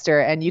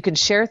podcaster, and you can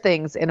share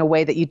things in a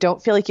way that you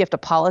don't feel like you have to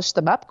polish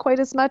them up quite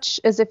as much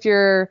as if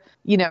you're,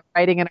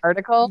 writing an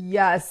article.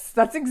 Yes.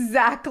 That's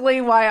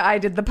exactly why I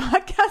did the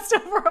podcast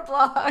over a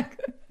blog.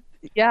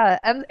 Yeah.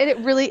 And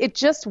it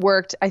just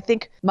worked. I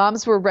think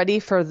moms were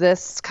ready for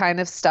this kind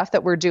of stuff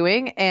that we're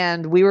doing,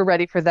 and we were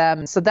ready for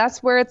them. So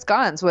that's where it's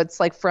gone. So it's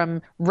like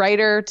from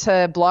writer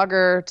to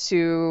blogger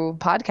to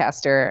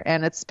podcaster.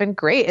 And it's been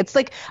great. It's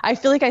like, I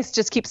feel like I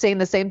just keep saying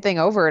the same thing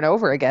over and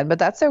over again, but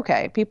that's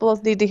okay. People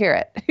need to hear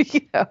it,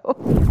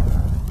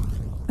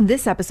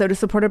 This episode is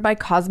supported by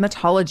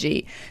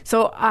Cosmetology.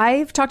 So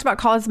I've talked about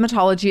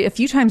Cosmetology a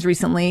few times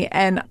recently,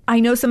 and I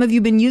know some of you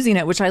have been using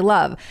it, which I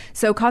love.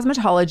 So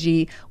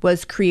Cosmetology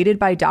was created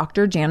by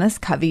Dr. Janice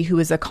Covey, who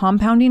is a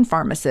compounding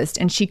pharmacist,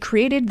 and she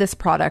created this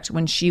product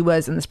in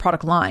this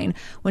product line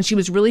when she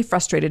was really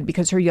frustrated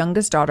because her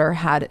youngest daughter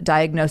had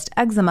diagnosed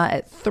eczema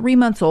at 3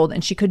 months old,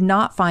 and she could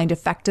not find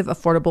effective,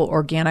 affordable,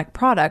 organic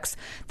products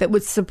that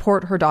would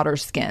support her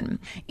daughter's skin.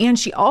 And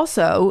she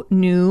also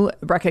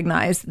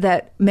recognized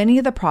that many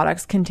of the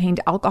products contained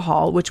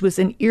alcohol, which was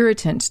an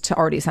irritant to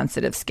already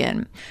sensitive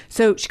skin.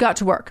 So she got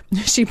to work.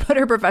 She put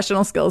her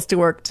professional skills to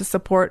work to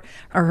support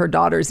her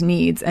daughter's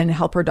needs and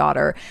help her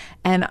daughter.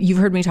 And you've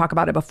heard me talk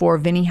about it before.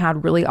 Vinny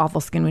had really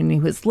awful skin when he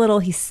was little.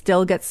 He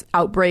still gets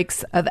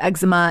outbreaks of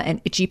eczema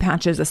and itchy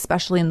patches,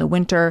 especially in the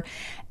winter.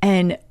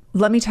 And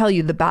let me tell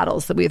you the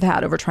battles that we've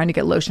had over trying to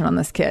get lotion on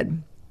this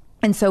kid.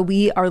 And so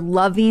we are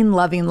loving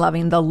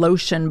the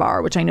lotion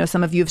bar, which I know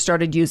some of you have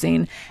started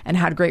using and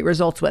had great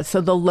results with.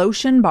 So the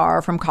lotion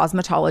bar from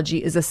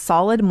Cosmetology is a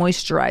solid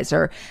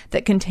moisturizer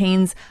that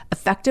contains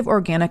effective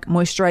organic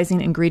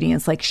moisturizing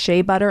ingredients like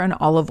shea butter and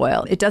olive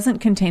oil. It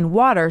doesn't contain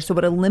water, so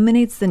it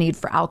eliminates the need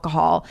for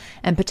alcohol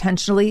and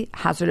potentially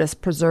hazardous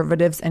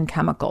preservatives and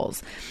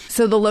chemicals.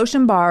 So the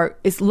lotion bar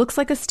looks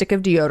like a stick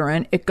of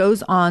deodorant. It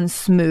goes on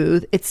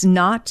smooth. It's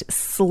not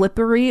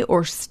slippery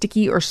or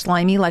sticky or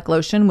slimy like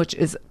lotion, which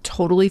is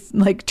totally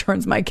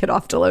turns my kid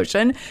off to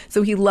lotion.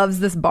 So he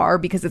loves this bar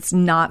because it's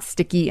not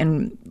sticky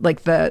and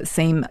like the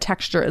same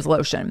texture as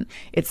lotion.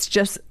 It's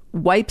just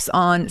wipes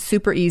on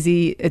super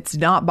easy. It's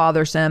not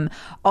bothersome.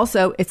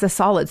 Also, it's a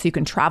solid, so you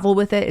can travel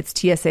with it. It's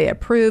TSA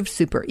approved,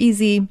 super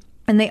easy.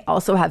 And they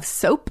also have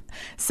soap.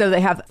 So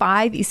they have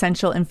 5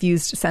 essential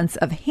infused scents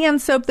of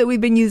hand soap that we've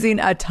been using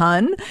a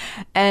ton.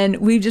 And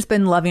we've just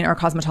been loving our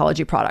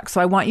Cosmetology products. So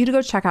I want you to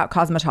go check out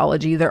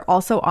Cosmetology. They're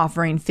also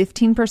offering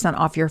 15%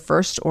 off your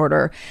first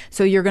order.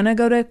 So you're going to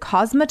go to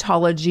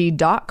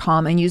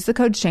cosmetology.com and use the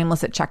code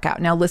shameless at checkout.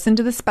 Now listen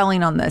to the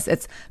spelling on this.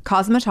 It's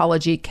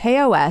Cosmetology,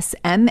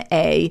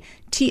 KOSMATOLOGY.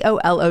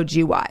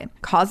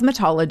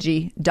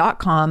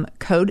 Cosmetology.com,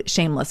 code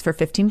shameless for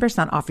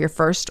 15% off your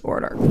first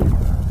order.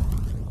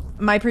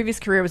 My previous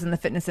career was in the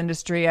fitness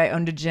industry. I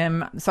owned a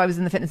gym. So I was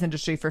in the fitness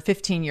industry for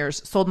 15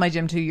 years, sold my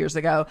gym 2 years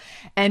ago.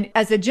 And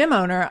as a gym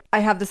owner, I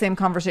have the same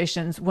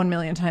conversations 1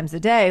 million times a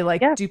day.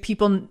 Like, do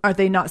people, are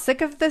they not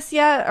sick of this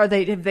yet?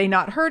 Have they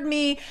not heard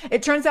me?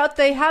 It turns out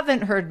they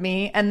haven't heard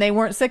me and they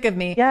weren't sick of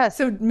me. Yeah.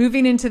 So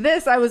moving into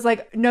this, I was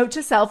like, note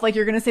to self, like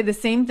you're going to say the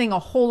same thing a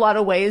whole lot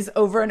of ways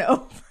over and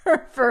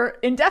over for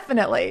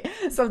indefinitely.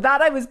 So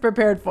that I was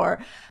prepared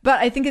for. But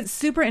I think it's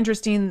super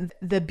interesting.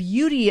 The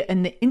beauty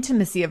and the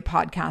intimacy of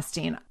podcasting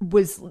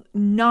was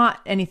not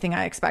anything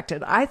I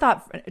expected. I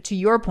thought, to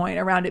your point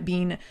around it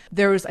being,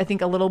 there was, I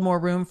think, a little more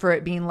room for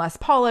it being less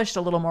polished,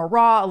 a little more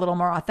raw, a little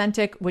more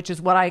authentic, which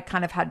is what I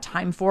kind of had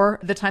time for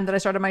the time that I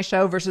started my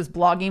show versus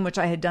blogging, which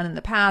I had done in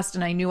the past.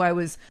 And I knew I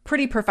was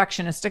pretty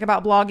perfectionistic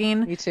about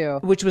blogging. Me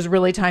too. Which was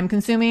really time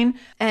consuming.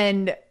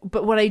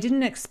 But what I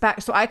didn't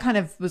expect, so I kind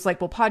of was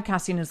like, well,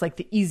 podcasting is like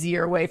the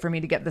easier way for me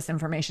to get this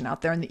information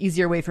out there and the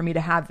easier way for me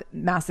to have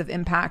massive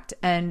impact.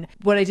 And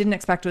what I didn't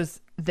expect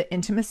was the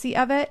intimacy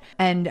of it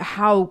and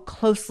how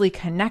closely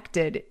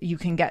connected you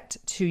can get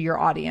to your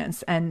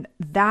audience. And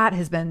that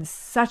has been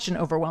such an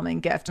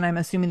overwhelming gift. And I'm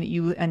assuming that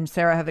you and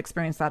Sarah have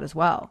experienced that as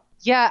well.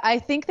 Yeah, I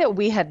think that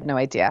we had no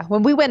idea.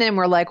 When we went in,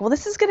 we're like, well,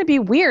 this is going to be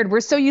weird. We're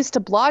so used to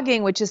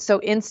blogging, which is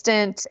so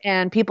instant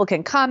and people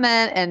can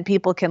comment and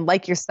people can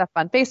like your stuff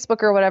on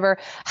Facebook or whatever.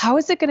 How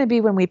is it going to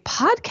be when we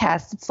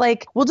podcast? It's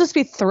like, we'll just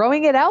be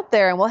throwing it out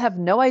there and we'll have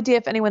no idea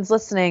if anyone's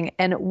listening.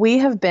 And we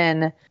have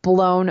been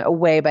blown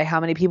away by how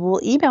many people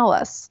will email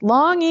us.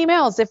 Long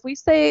emails. If we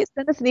say,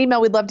 send us an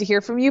email, we'd love to hear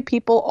from you.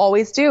 People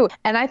always do.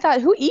 And I thought,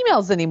 who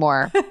emails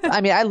anymore?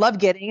 I mean, I love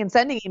getting and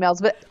sending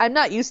emails, but I'm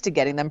not used to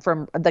getting them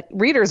from the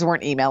readers.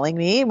 Weren't emailing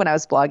me when I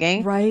was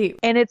blogging. Right.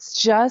 And it's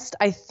just,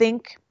 I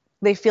think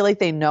they feel like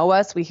they know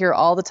us. We hear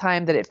all the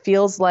time that it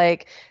feels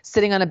like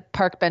sitting on a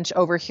park bench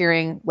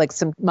overhearing like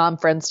some mom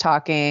friends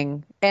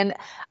talking. And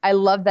I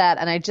love that.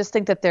 And I just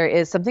think that there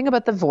is something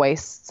about the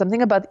voice,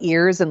 something about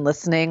ears and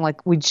listening.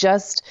 Like we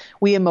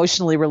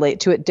emotionally relate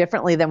to it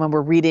differently than when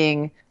we're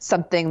reading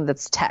something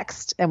that's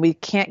text and we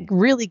can't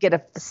really get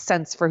a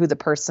sense for who the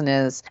person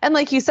is. And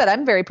like you said,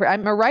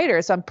 I'm a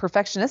writer, so I'm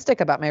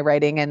perfectionistic about my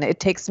writing and it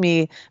takes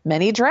me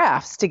many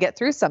drafts to get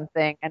through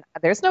something. And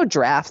there's no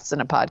drafts in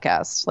a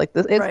podcast like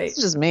this.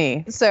 It's just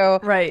me. So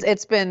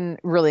it's been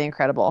really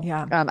incredible.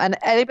 Yeah. And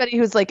anybody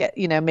who's like,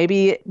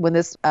 maybe when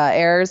this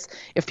airs,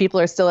 if people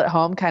are still at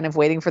home kind of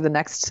waiting for the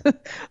next,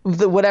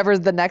 whatever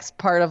the next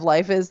part of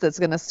life is that's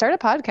going to start a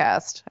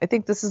podcast, I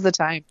think this is the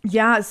time.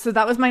 Yeah. So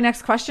that was my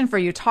next question for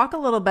you. Talk a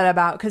little bit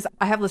about, because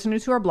I have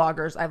listeners who are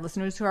bloggers, I have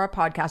listeners who are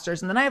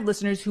podcasters, and then I have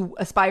listeners who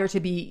aspire to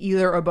be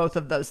either or both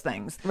of those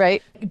things.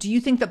 Right. Do you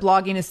think that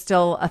blogging is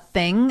still a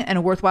thing and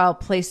a worthwhile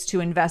place to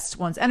invest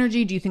one's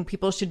energy? Do you think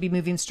people should be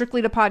moving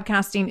strictly to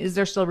podcasting? Is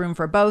there still room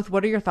for both?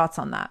 What are your thoughts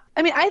on that?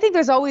 I mean, I think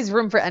there's always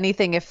room for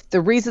anything if the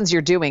reasons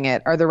you're doing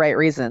it are the right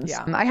reasons.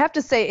 Yeah. I have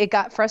to say it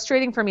got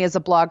frustrating for me as a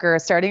blogger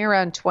starting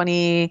around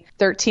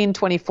 2013,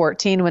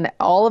 2014, when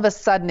all of a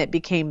sudden it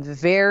became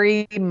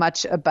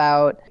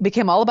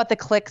all about the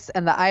clicks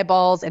and the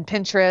eyeballs and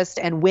Pinterest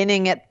and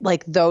winning at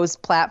like those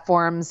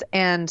platforms.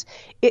 And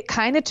it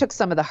kind of took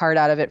some of the heart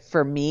out of it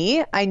for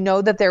me. I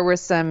know that there were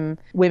some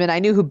women I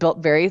knew who built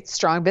very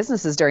strong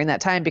businesses during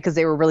that time because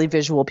they were really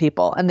visual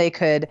people and they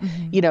could,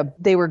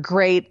 they were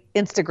great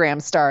Instagram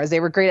stars.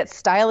 They were great at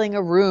styling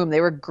a room. They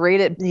were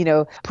great at,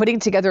 putting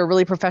together a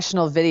really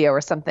professional video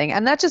or something.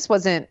 And that just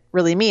wasn't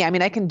really me. I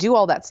mean, I can do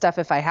all that stuff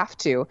if I have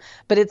to,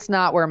 but it's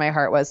not where my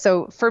heart was.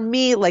 So for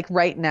me, like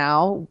right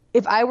now,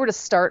 if I were to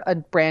start a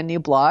brand new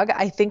blog,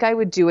 I think I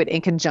would do it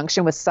in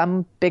conjunction with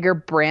some bigger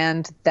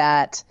brand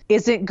that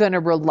isn't going to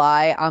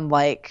rely on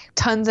like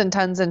tons and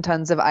tons and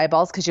tons of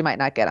eyeballs because you might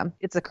not get them.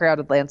 It's a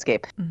crowded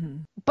landscape. Mm-hmm.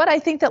 But I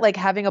think that like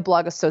having a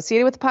blog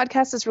associated with the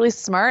podcast is really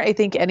smart. I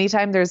think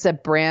anytime there's a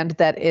brand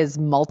that is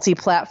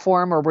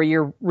multi-platform or where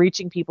you're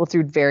reaching people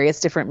through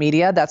various different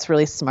media, that's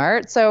really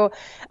smart. So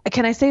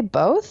can I say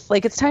both?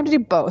 Like it's time to do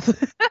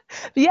both.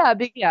 Yeah.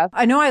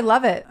 I know. I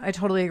love it. I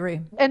totally agree.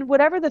 And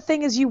whatever the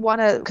thing is you want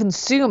to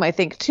consume, I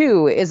think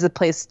too, is a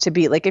place to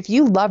be. Like if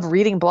you love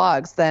reading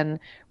blogs, then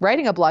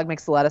writing a blog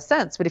makes a lot of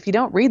sense. But if you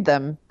don't read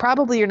them,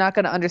 probably you're not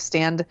going to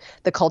understand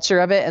the culture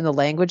of it and the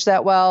language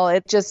that well.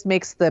 It just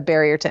makes the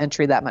barrier to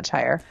entry that much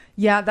higher.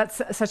 Yeah,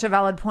 that's such a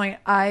valid point.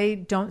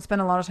 I don't spend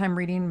a lot of time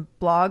reading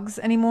blogs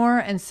anymore.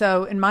 And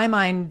so in my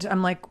mind,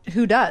 I'm like,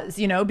 who does,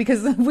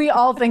 because we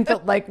all think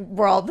that like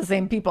we're all the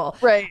same people.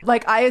 Right.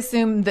 Like I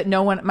assume that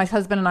my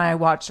husband and I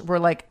we're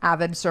like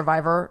avid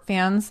Survivor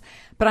fans.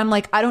 But I'm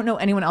like, I don't know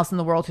anyone else in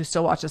the world who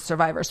still watches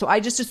Survivor. So I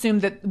just assume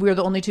that we're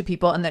the only two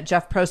people and that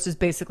Jeff Probst is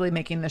basically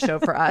making the show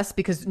for us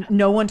because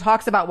no one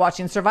talks about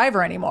watching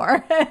Survivor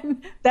anymore.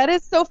 That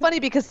is so funny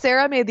because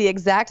Sarah made the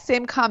exact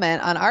same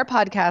comment on our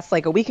podcast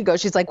like a week ago.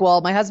 She's like,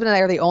 well, my husband and I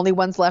are the only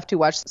ones left who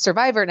watch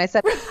Survivor. And I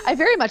said, I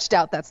very much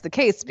doubt that's the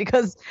case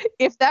because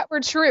if that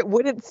were true, it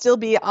wouldn't still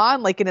be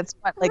on like in its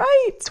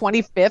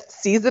 25th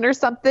season or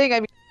something. I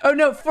mean, oh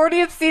no,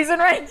 40th season,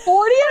 right?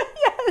 40th?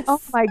 Yes.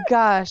 Oh my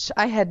gosh.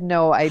 I had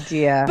no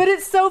idea. But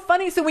it's so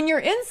funny. So when you're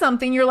in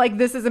something, you're like,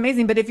 this is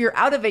amazing. But if you're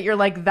out of it, you're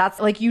like, that's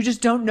like, you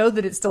just don't know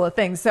that it's still a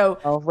thing. So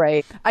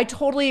right. I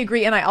totally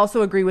agree. And I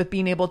also agree with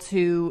being able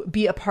to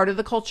be a part of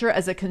the culture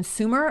as a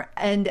consumer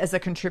and as a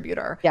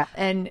contributor. Yeah.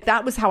 And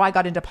that was how I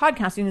got into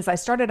podcasting is I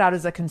started out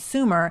as a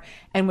consumer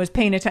and was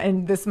paying attention.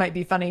 And this might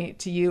be funny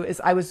to you is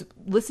I was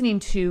listening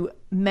to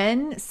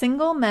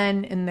single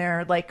men in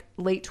their like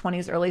late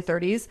 20s, early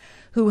 30s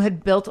who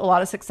had built a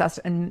lot of success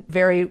and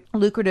very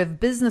lucrative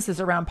businesses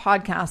around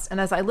podcasts.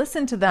 And as I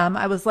listened to them,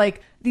 I was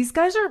like, these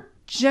guys are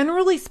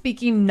generally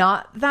speaking,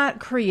 not that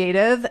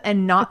creative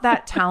and not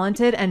that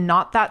talented and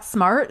not that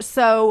smart.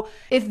 So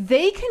if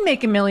they can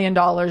make $1 million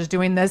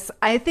doing this,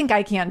 I think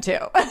I can too.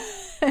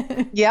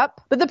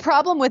 Yep. But the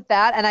problem with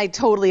that, and I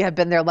totally have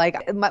been there,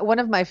 like one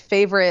of my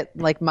favorite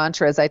like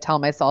mantras I tell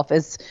myself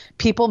is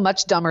people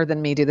much dumber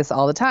than me do this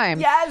all the time.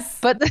 Yes.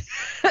 But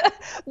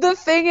the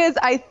thing is,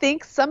 I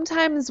think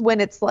sometimes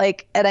when it's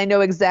like, and I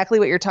know exactly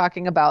what you're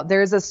talking about,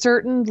 there's a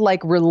certain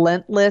like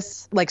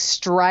relentless, like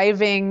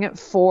striving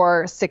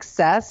for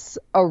success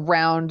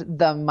around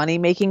the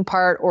money-making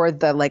part or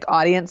the like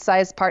audience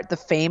size part, the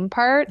fame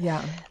part.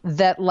 Yeah.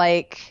 That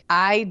like,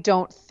 I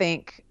don't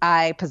think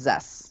I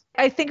possess.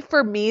 I think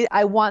for me,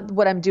 I want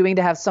what I'm doing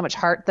to have so much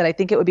heart that I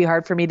think it would be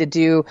hard for me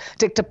to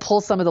pull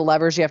some of the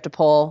levers you have to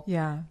pull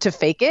to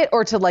fake it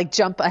or to like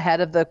jump ahead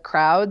of the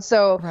crowd.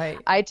 So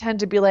I tend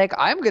to be like,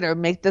 I'm going to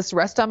make this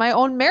rest on my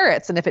own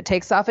merits. And if it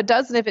takes off, it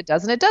does. And if it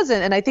doesn't, it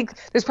doesn't. And I think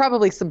there's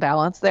probably some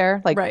balance there,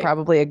 like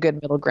probably a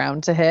good middle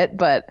ground to hit.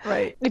 But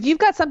if you've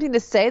got something to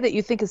say that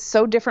you think is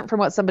so different from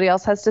what somebody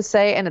else has to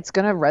say, and it's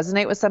going to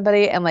resonate with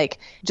somebody and like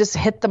just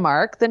hit the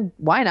mark, then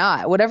why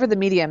not? Whatever the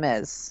medium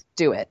is,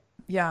 do it.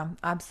 Yeah,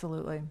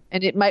 absolutely.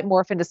 And it might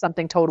morph into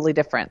something totally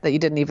different that you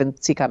didn't even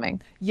see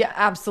coming. Yeah,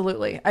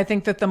 absolutely. I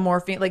think that the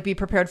morphine, like be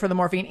prepared for the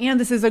morphine. And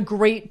this is a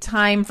great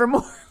time for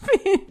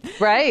morphine.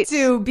 Right.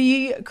 To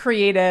be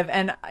creative.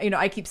 And,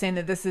 I keep saying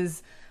that this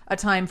is a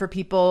time for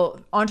people,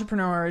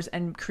 entrepreneurs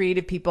and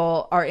creative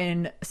people are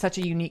in such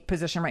a unique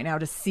position right now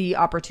to see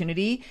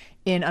opportunity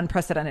in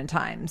unprecedented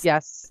times.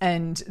 Yes.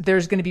 And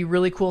there's going to be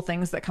really cool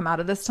things that come out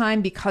of this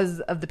time because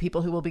of the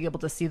people who will be able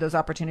to see those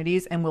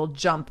opportunities and will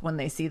jump when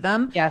they see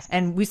them. Yes.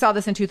 And we saw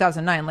this in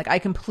 2009. Like I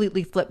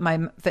completely flipped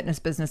my fitness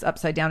business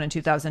upside down in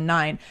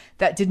 2009.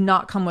 That did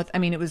not come with,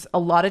 it was a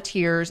lot of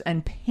tears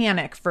and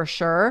panic for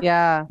sure.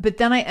 Yeah. But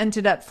then I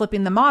ended up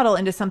flipping the model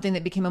into something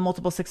that became a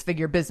multiple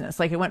six-figure business.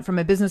 Like it went from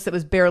a business that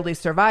was barely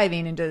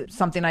surviving into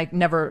something I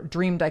never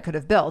dreamed I could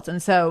have built.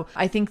 And so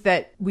I think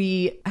that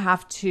we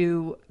have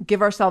to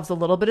give ourselves a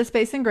little bit of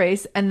space and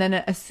grace and then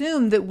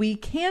assume that we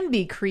can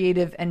be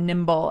creative and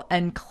nimble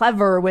and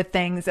clever with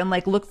things and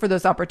like look for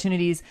those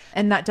opportunities.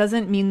 And that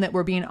doesn't mean that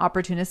we're being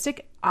opportunistic.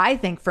 I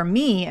think for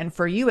me and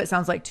for you, it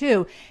sounds like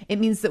too, it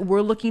means that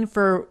we're looking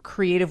for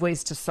creative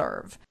ways to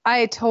serve.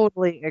 I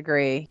totally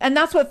agree. And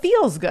that's what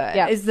feels good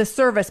is the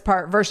service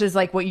part versus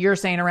like what you're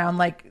saying around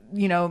like,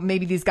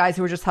 maybe these guys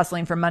who are just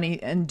hustling for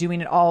money and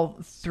doing it all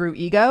through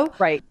ego.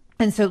 Right.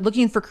 And so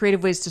looking for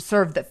creative ways to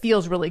serve that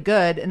feels really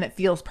good and that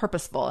feels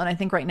purposeful. And I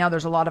think right now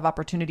there's a lot of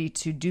opportunity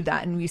to do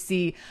that. And we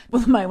see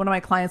one of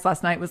my clients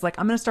last night was like,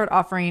 I'm going to start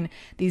offering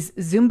these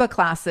Zumba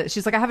classes.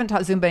 She's like, I haven't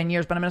taught Zumba in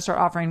years, but I'm going to start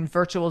offering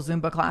virtual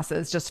Zumba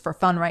classes just for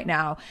fun right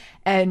now.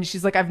 And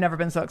she's like, I've never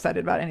been so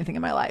excited about anything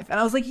in my life. And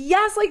I was like,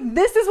 yes, like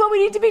this is what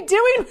we need to be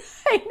doing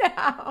right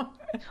now.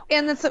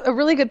 And that's a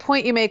really good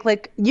point you make.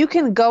 Like you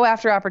can go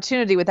after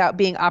opportunity without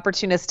being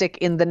opportunistic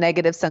in the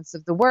negative sense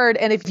of the word.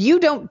 And if you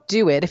don't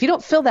do it, if you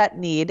don't fill that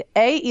need,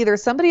 A, either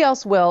somebody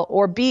else will,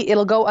 or B,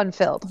 it'll go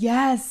unfilled.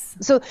 Yes.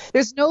 So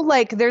there's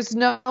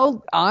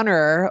no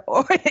honor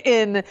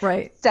in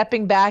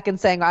stepping back and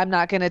saying, I'm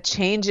not going to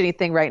change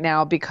anything right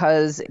now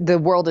because the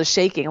world is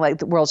shaking, like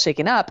the world's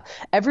shaking up.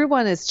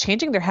 Everyone is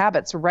changing their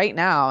habits right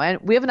now. And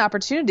we have an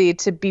opportunity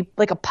to be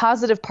like a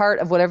positive part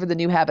of whatever the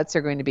new habits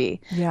are going to be.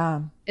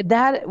 Yeah.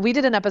 That we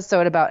did an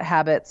episode about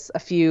habits a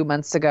few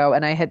months ago,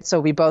 and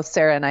we both,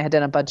 Sarah and I, had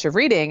done a bunch of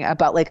reading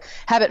about like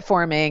habit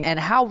forming and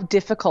how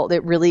difficult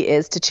it really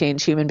is to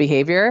change human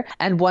behavior.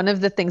 And one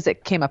of the things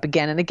that came up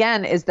again and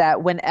again is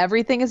that when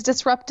everything is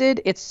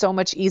disrupted, it's so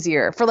much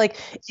easier. For like,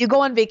 you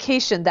go on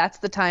vacation, that's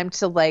the time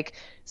to like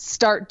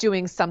start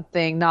doing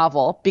something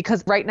novel,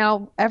 because right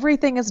now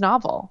everything is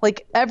novel.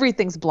 Like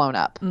everything's blown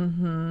up.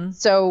 Mm-hmm.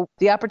 So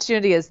the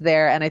opportunity is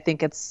there, and I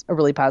think it's a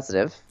really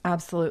positive.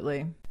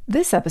 Absolutely.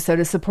 This episode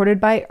is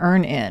supported by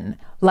EarnIn.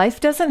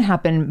 Life doesn't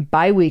happen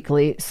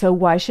bi-weekly, so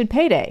why should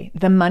payday?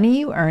 The money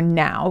you earn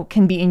now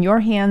can be in your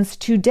hands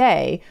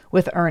today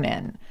with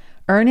EarnIn.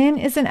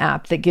 EarnIn is an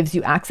app that gives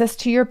you access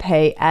to your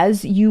pay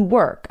as you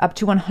work, up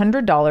to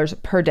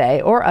 $100 per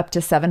day or up to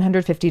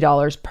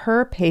 $750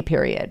 per pay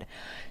period.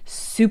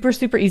 Super,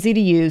 super easy to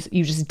use.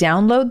 You just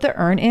download the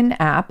EarnIn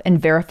app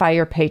and verify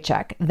your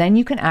paycheck. Then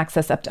you can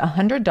access up to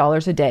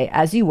 $100 a day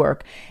as you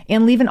work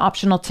and leave an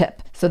optional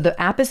tip. So the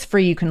app is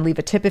free. You can leave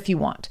a tip if you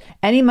want.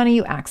 Any money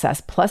you access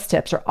plus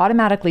tips are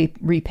automatically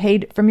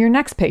repaid from your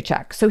next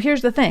paycheck. So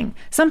here's the thing.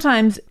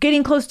 Sometimes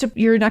getting close to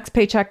your next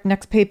paycheck,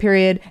 next pay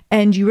period,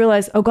 and you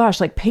realize, oh gosh,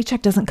 like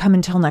paycheck doesn't come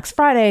until next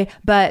Friday,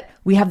 but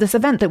we have this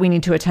event that we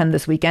need to attend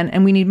this weekend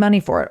and we need money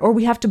for it. Or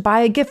we have to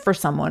buy a gift for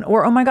someone.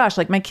 Or, oh my gosh,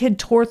 like my kid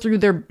tore through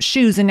their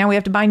shoes and now we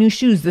have to buy new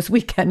shoes this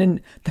weekend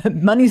and the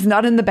money's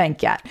not in the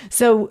bank yet.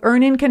 So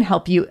EarnIn can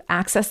help you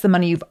access the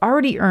money you've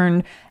already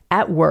earned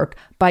at work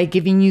by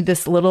giving you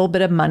this little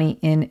bit of money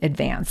in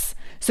advance.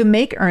 So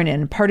make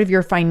EarnIn part of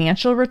your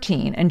financial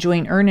routine and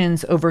join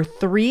EarnIn's over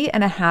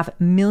 3.5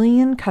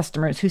 million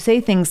customers who say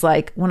things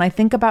like, when I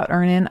think about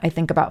EarnIn, I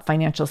think about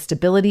financial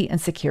stability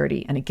and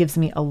security, and it gives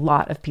me a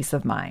lot of peace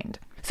of mind.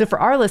 So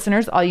for our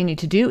listeners, all you need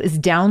to do is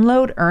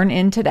download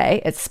EarnIn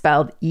today. It's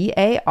spelled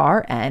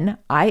EarnIn,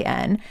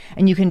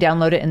 and you can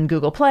download it in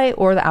Google Play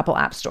or the Apple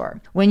App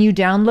Store. When you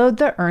download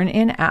the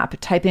EarnIn app,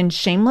 type in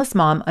Shameless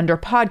Mom under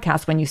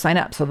podcast when you sign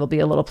up. So there'll be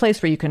a little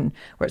place where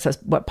it says,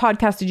 what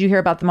podcast did you hear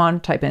about them on?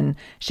 Type in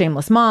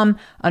Shameless Mom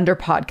under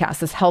podcast.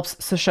 This helps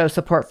to show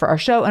support for our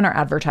show and our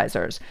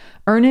advertisers.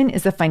 EarnIn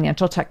is a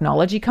financial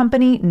technology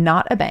company,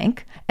 not a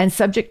bank, and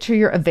subject to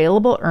your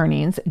available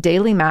earnings,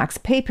 daily max,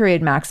 pay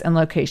period max, and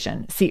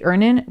location. See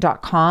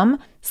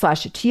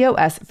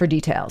earnin.com/TOS for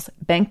details.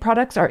 Bank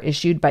products are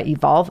issued by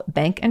Evolve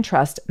Bank and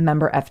Trust,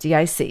 member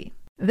FDIC.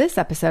 This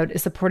episode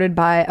is supported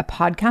by a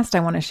podcast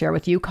I want to share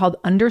with you called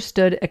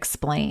Understood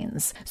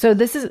Explains. So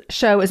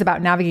show is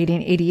about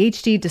navigating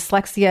ADHD,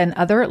 dyslexia, and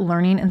other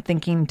learning and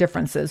thinking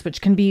differences,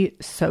 which can be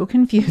so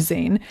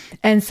confusing.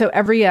 And so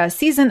every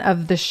season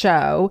of the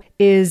show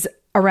is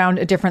around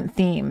a different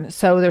theme.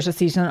 So there's a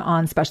season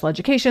on special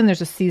education, there's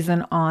a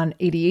season on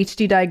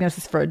ADHD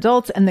diagnosis for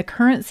adults, and the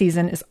current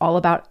season is all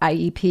about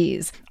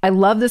IEPs. I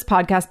love this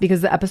podcast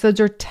because the episodes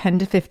are 10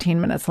 to 15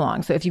 minutes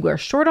long. So if you are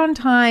short on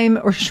time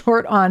or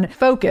short on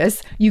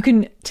focus, you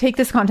can take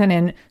this content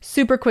in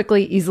super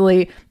quickly,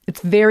 easily.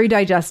 It's very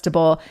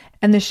digestible.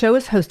 And the show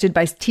is hosted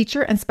by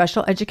teacher and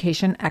special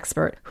education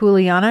expert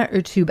Juliana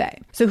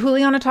Urtube. So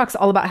Juliana talks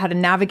all about how to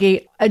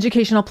navigate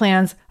educational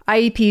plans,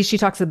 IEPs. She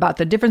talks about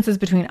the differences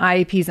between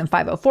IEPs and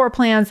 504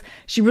 plans.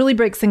 She really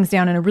breaks things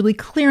down in a really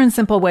clear and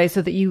simple way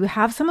so that you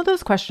have some of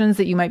those questions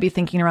that you might be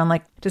thinking around,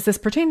 like, does this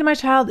pertain to my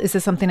child? Is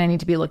this something I need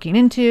to be looking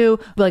into?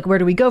 Like, where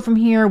do we go from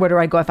here? Where do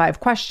I go if I have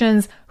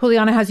questions?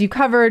 Juliana has you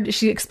covered.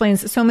 She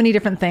explains so many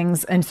different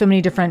things and so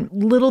many different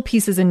little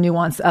pieces and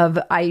nuance of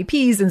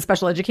IEPs and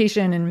special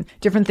education and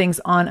different things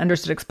on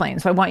Understood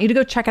Explains. So I want you to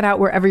go check it out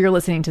wherever you're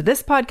listening to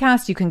this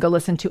podcast. You can go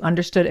listen to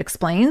Understood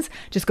Explains.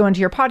 Just go into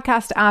your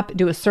podcast app,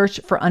 do a search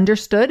for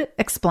Understood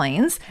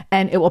Explains,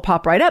 and it will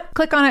pop right up.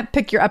 Click on it,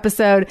 pick your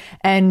episode,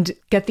 and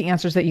get the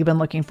answers that you've been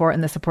looking for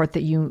and the support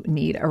that you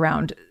need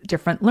around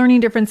different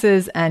learning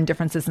differences and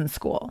differences in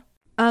school.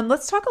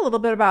 Let's talk a little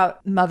bit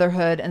about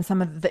motherhood and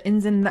some of the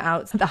ins and the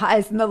outs, the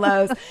highs and the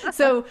lows.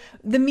 So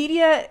the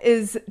media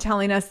is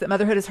telling us that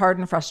motherhood is hard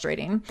and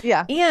frustrating.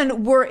 Yeah.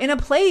 And we're in a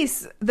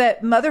place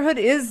that motherhood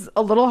is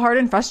a little hard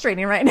and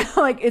frustrating right now.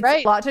 Like, it's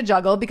a lot to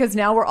juggle because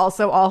now we're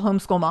also all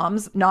homeschool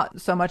moms,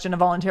 not so much in a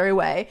voluntary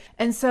way.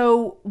 And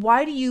so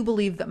why do you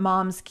believe that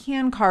moms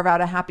can carve out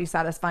a happy,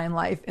 satisfying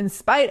life in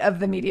spite of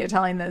the media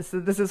telling this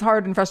that this is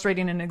hard and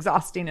frustrating and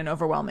exhausting and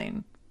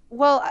overwhelming?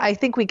 Well, I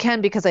think we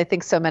can because I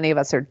think so many of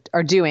us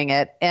are doing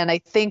it. And I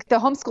think the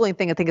homeschooling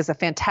thing, I think, is a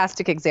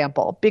fantastic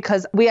example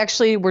because we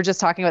actually were just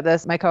talking about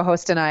this, my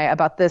co-host and I,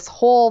 about this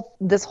whole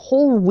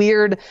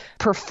weird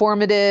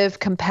performative,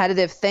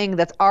 competitive thing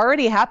that's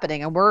already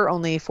happening. And we're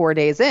only 4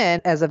 days in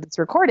as of this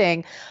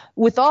recording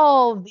with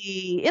all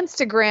the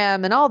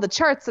Instagram and all the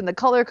charts and the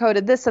color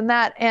coded this and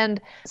that. And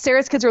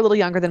Sarah's kids are a little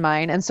younger than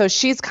mine. And so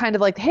she's kind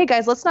of like, hey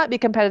guys, let's not be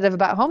competitive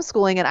about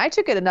homeschooling. And I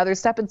took it another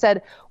step and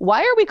said,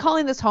 why are we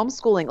calling this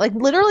homeschooling? Like,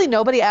 literally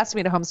nobody asked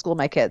me to homeschool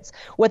my kids.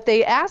 What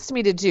they asked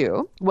me to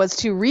do was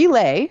to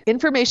relay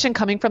information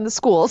coming from the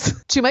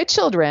schools to my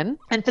children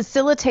and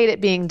facilitate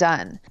it being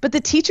done. But the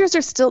teachers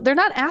they're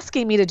not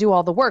asking me to do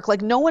all the work.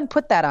 Like, no one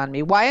put that on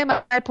me. Why am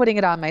I putting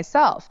it on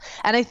myself?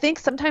 And I think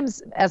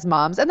sometimes as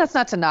moms, and that's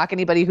not to knock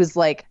anybody who's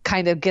like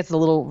kind of gets a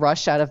little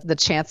rush out of the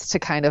chance to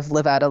kind of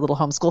live out a little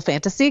homeschool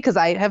fantasy, because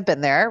I have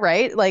been there,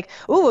 right? Like,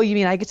 oh, you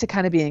mean I get to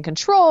kind of be in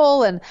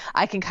control and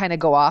I can kind of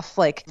go off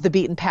like the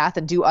beaten path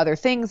and do other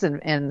things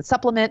and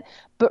supplement.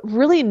 But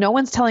really, no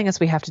one's telling us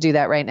we have to do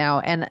that right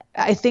now. And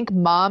I think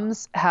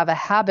moms have a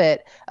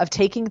habit of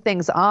taking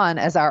things on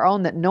as our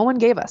own that no one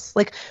gave us.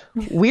 Like,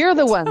 we're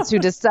the ones who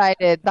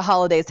decided the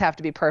holidays have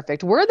to be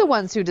perfect. We're the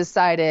ones who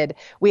decided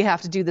we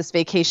have to do this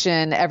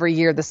vacation every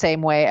year the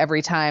same way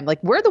every time.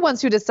 Like, we're the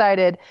ones who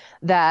decided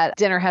that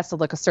dinner has to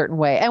look a certain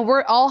way. And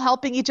we're all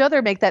helping each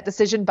other make that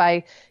decision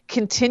by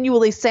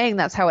continually saying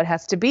that's how it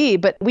has to be.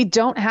 But we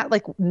don't have,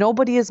 like,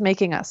 nobody is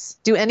making us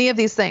do any of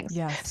these things.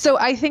 Yes. So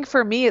I think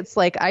for me, it's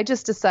like, I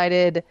just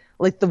decided,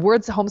 like, the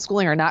words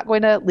homeschooling are not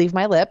going to leave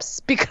my lips,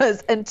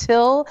 because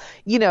until,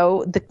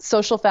 the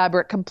social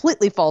fabric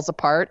completely falls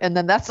apart, and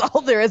then that's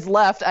all there is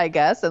left, I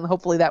guess, and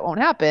hopefully that won't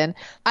happen,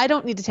 I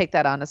don't need to take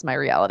that on as my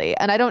reality.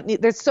 And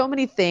there's so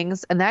many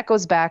things, and that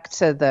goes back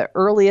to the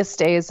earliest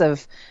days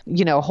of,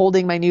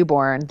 holding my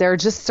newborn. There are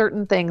just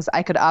certain things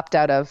I could opt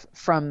out of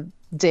from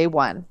day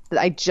one that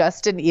I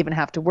just didn't even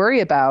have to worry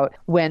about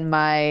when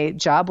my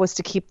job was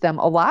to keep them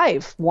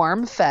alive,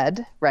 warm,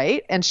 fed,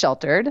 right, and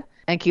sheltered,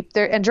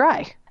 and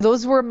dry.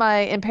 Those were my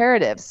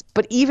imperatives.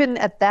 But even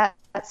at that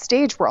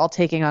stage, we're all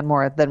taking on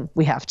more than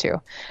we have to.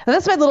 And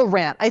that's my little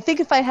rant. I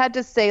think if I had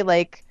to say,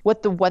 like,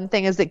 what the one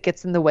thing is that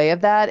gets in the way of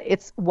that,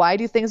 it's why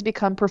do things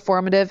become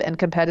performative and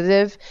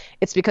competitive?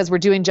 It's because we're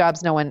doing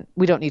jobs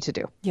we don't need to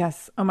do.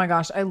 Yes. Oh my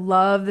gosh. I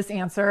love this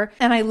answer.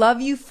 And I love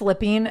you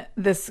flipping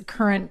this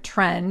current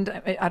trend.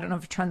 I don't know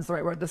if trend's the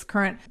right word, this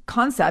current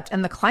concept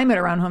and the climate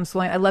around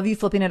homeschooling. I love you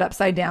flipping it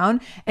upside down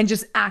and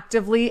just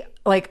actively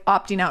like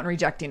opting out and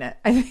rejecting it.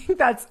 I think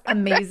that's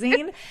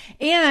amazing.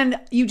 And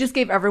you just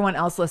gave everyone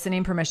else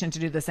listening permission to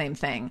do the same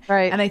thing.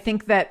 Right. And I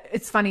think that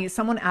it's funny.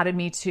 Someone added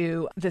me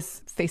to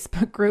this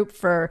Facebook group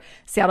for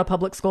Seattle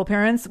public school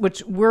parents,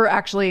 which we're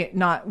actually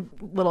not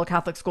little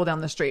Catholic school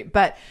down the street,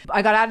 but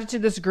I got added to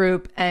this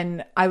group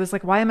and I was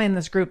like, why am I in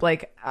this group?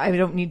 Like, I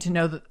don't need to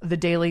know the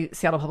daily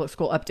Seattle public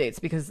school updates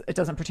because it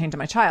doesn't pertain to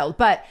my child.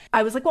 But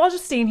I was like, well, I'll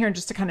just stay in here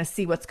just to kind of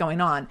see what's going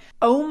on.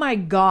 Oh my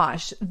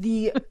gosh.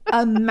 The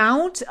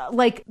amount,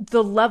 like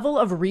the level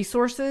of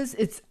resources,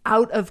 it's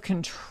out of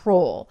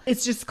control.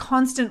 It's just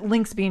constant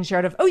links being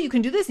shared of, oh, you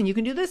can do this and you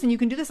can do this and you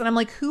can do this. And I'm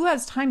like, who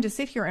has time to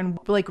sit here and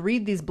like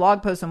read these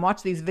blog posts and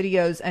watch these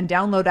videos and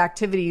download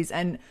activities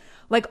and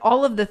like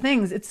all of the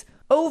things? It's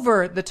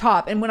over the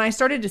top. And when I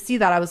started to see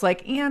that, I was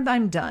like, and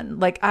I'm done.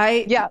 Like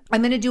I'm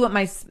going to do what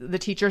the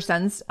teacher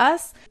sends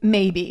us.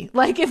 Maybe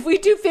like if we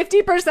do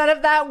 50%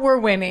 of that, we're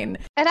winning.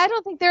 And I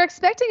don't think they're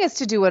expecting us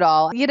to do it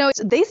all. You know,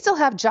 they still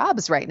have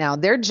jobs right now.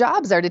 Their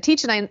jobs are to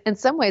teach. And in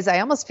some ways,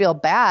 I almost feel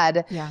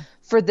bad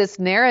for this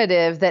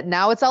narrative that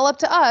now it's all up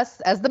to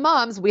us as the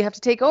moms. We have to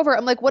take over.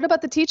 I'm like, what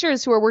about the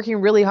teachers who are working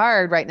really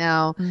hard right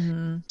now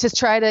to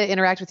try to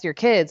interact with your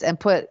kids and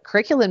put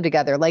curriculum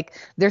together? Like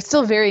they're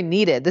still very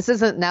needed. This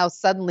isn't now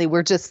suddenly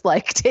we're just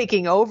like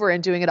taking over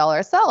and doing it all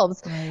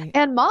ourselves. Right.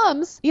 And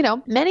moms, you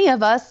know, many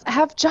of us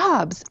have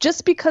jobs.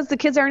 Just because the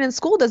kids aren't in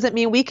school doesn't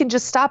mean we can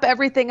just stop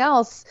everything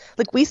else.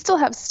 Like we still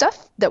have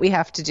stuff that we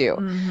have to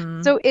do.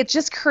 So it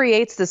just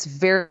creates this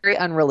very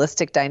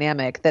unrealistic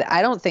dynamic that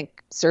I don't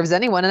think serves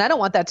anyone. And I don't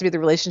want that to be the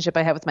relationship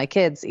I have with my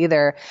kids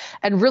either.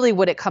 And really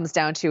what it comes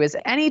down to is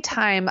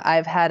anytime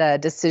I've had a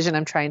decision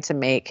I'm trying to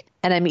make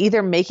and I'm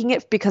either making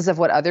it because of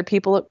what other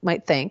people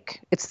might think,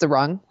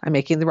 I'm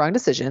making the wrong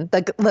decision.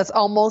 Like that's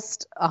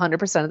almost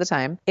 100% of the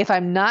time. If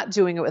I'm not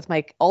doing it with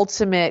my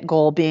ultimate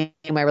goal being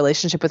my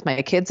relationship with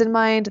my kids in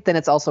mind, then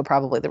it's also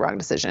probably the wrong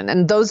decision.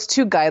 And those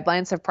two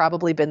guidelines have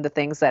probably been the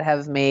things that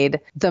have made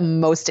the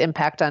most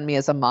impact on me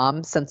as a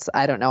mom since,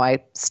 I don't know,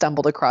 I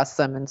stumbled across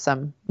them in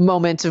some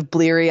moment of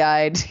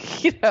bleary-eyed,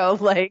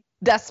 like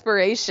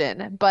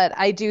desperation. But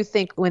I do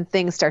think when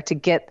things start to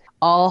get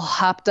all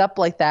hopped up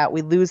like that,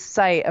 we lose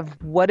sight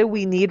of what do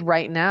we need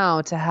right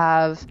now to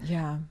have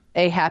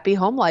a happy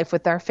home life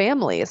with our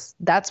families.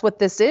 That's what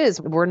this is.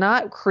 We're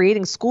not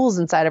creating schools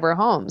inside of our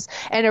homes.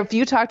 And if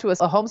you talk to a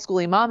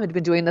homeschooling mom who'd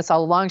been doing this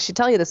all along, she'd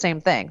tell you the same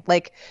thing.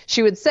 Like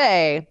she would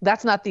say,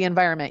 that's not the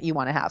environment you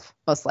want to have,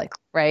 most likely.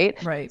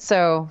 Right. Right.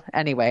 So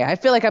anyway, I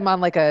feel like I'm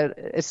on like a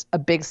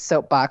big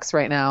soapbox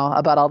right now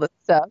about all this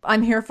stuff.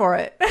 I'm here for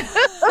it.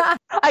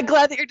 I'm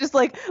glad that you're just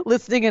like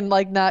listening and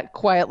like not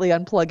quietly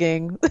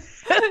unplugging.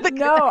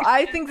 No,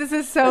 I think this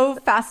is so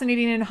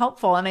fascinating and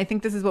helpful. And I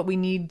think this is what we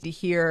need to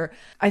hear.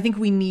 I think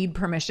we need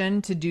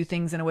permission to do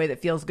things in a way that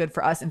feels good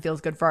for us and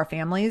feels good for our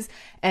families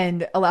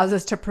and allows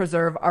us to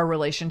preserve our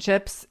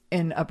relationships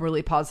in a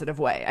really positive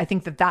way. I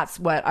think that that's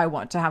what I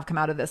want to have come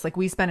out of this. Like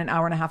we spent an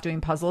hour and a half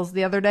doing puzzles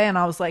the other day and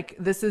I was like,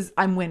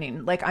 I'm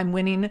winning. Like I'm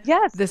winning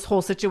this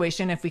whole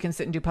situation if we can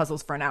sit and do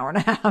puzzles for an hour and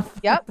a half.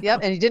 Yep.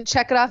 And you didn't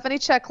check it off any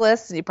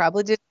checklists and you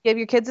probably didn't give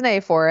your kids an A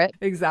for it.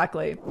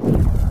 Exactly.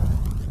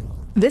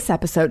 This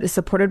episode is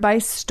supported by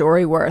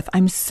Storyworth.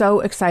 I'm so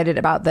excited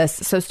about this.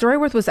 So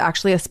Storyworth was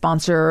actually a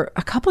sponsor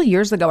a couple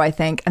years ago, I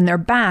think, and they're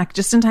back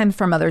just in time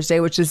for Mother's Day,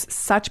 which is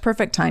such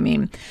perfect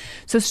timing.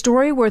 So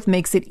Storyworth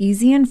makes it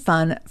easy and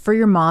fun for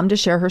your mom to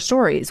share her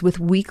stories with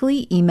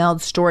weekly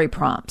emailed story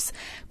prompts,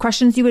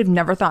 questions you would have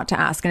never thought to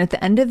ask. And at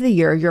the end of the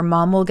year, your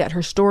mom will get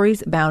her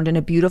stories bound in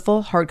a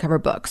beautiful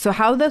hardcover book. So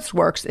how this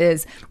works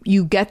is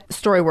you get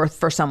Storyworth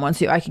for someone.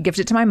 So I could gift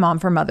it to my mom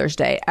for Mother's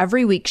Day.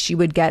 Every week she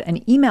would get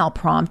an email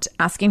prompt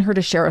asking her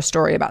to share a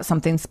story about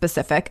something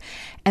specific.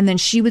 And then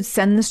she would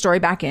send the story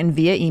back in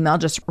via email,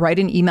 just write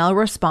an email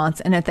response.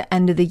 And at the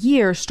end of the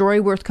year,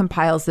 Storyworth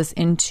compiles this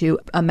into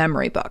a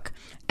memory book.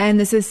 And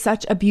this is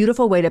such a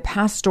beautiful way to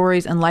pass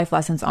stories and life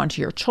lessons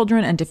onto your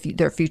children and to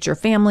their future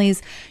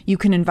families. You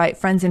can invite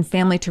friends and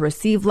family to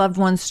receive loved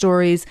ones'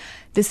 stories.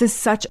 This is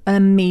such an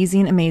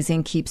amazing,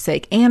 amazing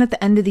keepsake. And at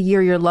the end of the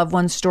year, your loved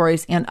one's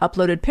stories and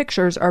uploaded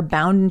pictures are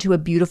bound into a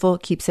beautiful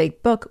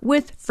keepsake book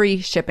with free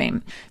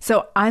shipping.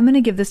 So I'm going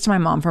to give this to my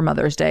mom for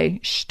Mother's Day.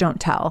 Shh,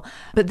 don't tell.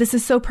 But this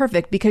is so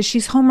perfect because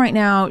she's home right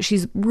now.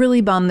 She's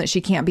really bummed that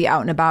she can't be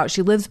out and about.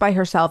 She lives by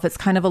herself. It's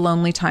kind of a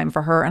lonely time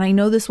for her. And I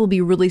know this will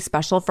be really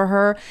special for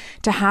her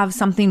to have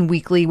something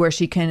weekly where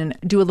she can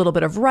do a little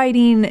bit of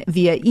writing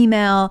via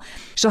email.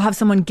 She'll have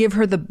someone give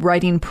her the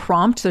writing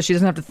prompt so she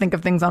doesn't have to think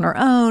of things on her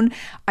own.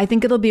 I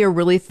think it'll be a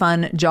really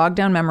fun jog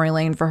down memory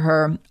lane for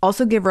her.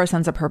 Also give her a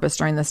sense of purpose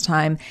during this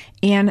time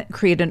and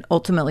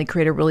ultimately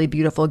create a really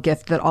beautiful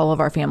gift that all of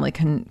our family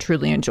can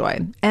truly enjoy.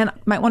 And I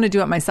might want to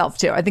do it myself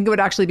too. I think it would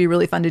actually be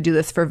really fun to do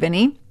this for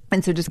Vinny.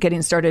 And so just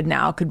getting started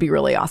now could be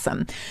really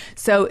awesome.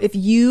 So if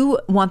you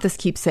want this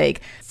keepsake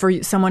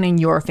for someone in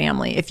your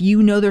family, if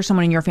you know there's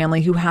someone in your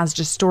family who has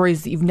just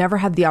stories that you've never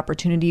had the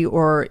opportunity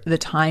or the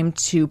time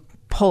to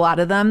pull out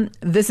of them,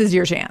 this is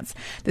your chance.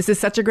 This is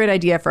such a great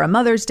idea for a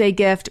Mother's Day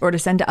gift or to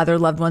send to other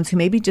loved ones who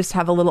maybe just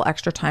have a little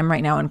extra time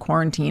right now in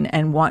quarantine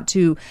and want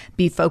to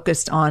be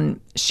focused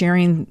on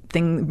sharing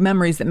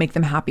memories that make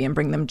them happy and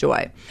bring them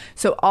joy.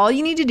 So all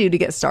you need to do to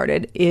get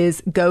started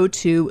is go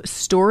to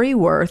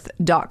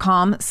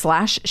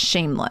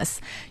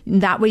storyworth.com/shameless.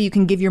 That way you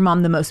can give your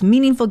mom the most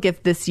meaningful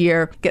gift this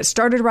year, get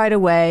started right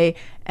away,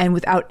 and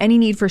without any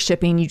need for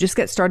shipping. You just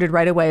get started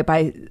right away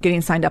by getting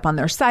signed up on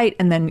their site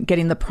and then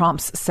getting the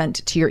prompts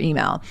sent to your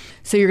email.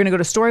 So you're going to go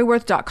to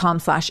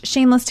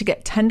storyworth.com/shameless to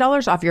get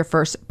 $10 off your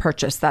first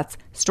purchase. That's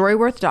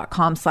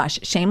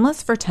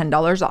storyworth.com/shameless for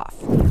 $10 off.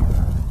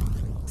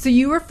 So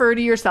you refer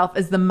to yourself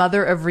as the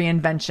mother of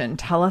reinvention.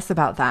 Tell us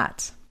about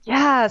that.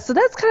 Yeah. So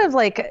that's kind of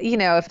like,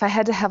 if I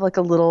had to have like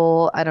a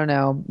little, I don't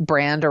know,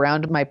 brand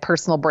around my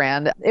personal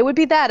brand, it would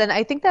be that. And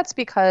I think that's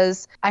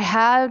because I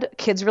had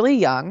kids really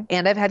young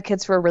and I've had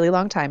kids for a really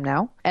long time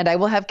now. And I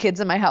will have kids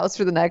in my house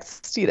for the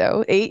next,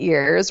 8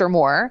 years or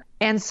more.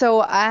 And so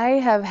I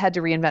have had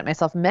to reinvent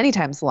myself many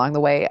times along the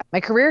way.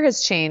 My career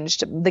has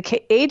changed.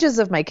 The ages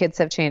of my kids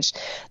have changed.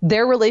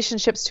 Their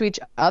relationships to each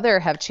other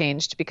have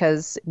changed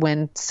because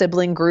when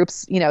sibling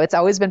groups, it's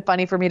always been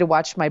funny for me to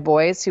watch my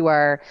boys who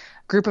are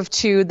group of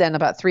two, then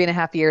about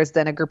 3.5 years,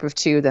 then a group of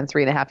two, then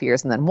 3.5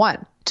 years, and then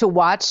one. To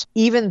watch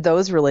even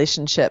those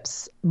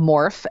relationships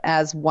morph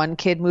as one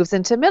kid moves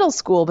into middle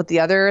school, but the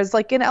other is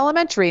like in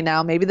elementary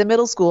now. Maybe the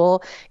middle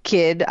school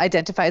kid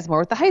identifies more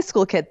with the high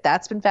school kid.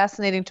 That's been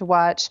fascinating to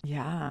watch.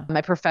 Yeah.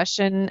 My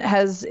profession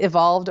has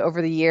evolved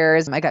over the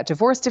years. I got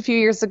divorced a few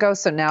years ago,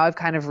 so now I've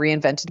kind of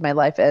reinvented my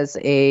life as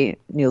a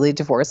newly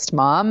divorced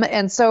mom.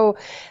 And so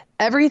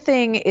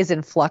everything is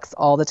in flux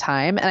all the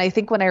time. And I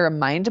think when I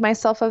remind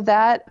myself of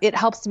that, it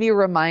helps me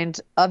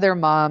remind other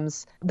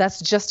moms that's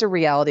just a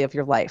reality of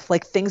your life.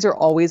 Like things are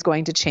always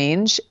going to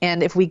change.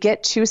 And if we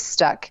get too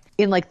stuck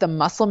in like the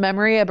muscle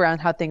memory around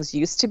how things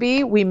used to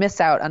be, we miss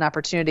out on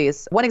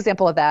opportunities. One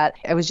example of that,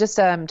 I was just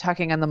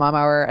talking on the Mom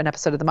Hour, an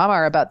episode of the Mom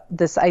Hour, about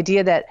this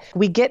idea that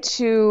we get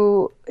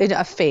to in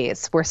a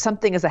phase where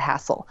something is a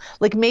hassle.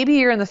 Like maybe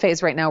you're in the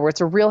phase right now where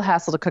it's a real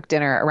hassle to cook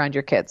dinner around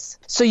your kids.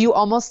 So you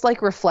almost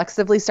like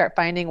reflexively start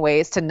finding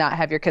ways to not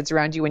have your kids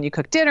around you when you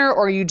cook dinner,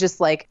 or you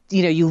just like,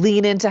 you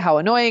lean into how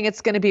annoying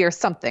it's going to be or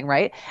something,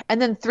 right? And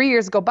then 3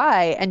 years go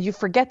by and you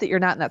forget that you're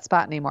not in that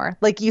spot anymore.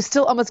 Like you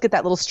still almost get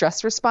that little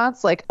stress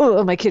response, like, oh,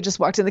 my kid just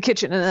walked in the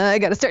kitchen and I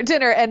got to start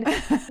dinner. And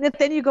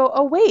then you go,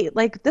 oh, wait,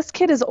 like this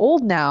kid is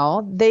old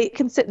now. They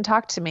can sit and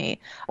talk to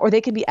me, or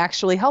they can be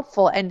actually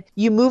helpful. And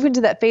you move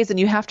into that phase and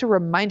you have to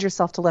remind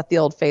yourself to let the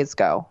old phase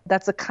go.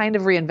 That's a kind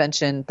of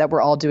reinvention that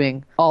we're all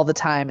doing all the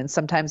time. And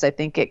sometimes I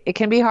think it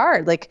can be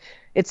hard. Like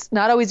it's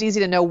not always easy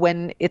to know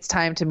when it's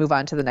time to move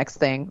on to the next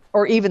thing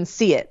or even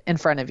see it in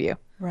front of you.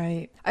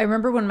 Right. I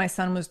remember when my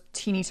son was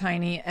teeny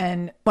tiny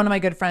and one of my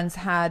good friends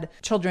had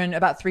children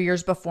about 3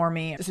 years before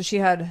me. So she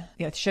had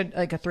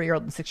like a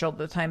 3-year-old and 6-year-old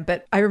at the time.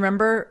 But I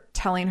remember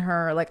telling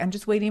her, like, I'm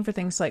just waiting for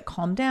things to like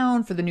calm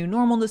down, for the new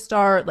normal to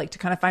start, like to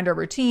kind of find our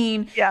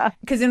routine. Yeah.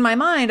 Because in my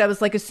mind, I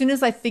was like, as soon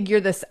as I figure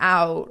this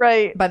out,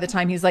 right, by the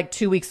time he's like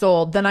 2 weeks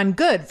old, then I'm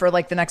good for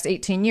like the next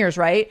 18 years.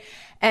 Right.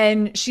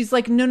 And she's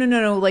like,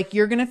 no. Like,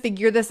 you're going to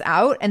figure this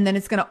out and then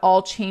it's going to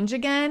all change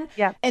again.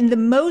 Yeah. And the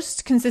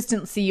most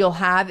consistency you'll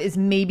have is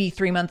maybe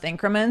 3-month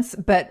increments,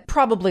 but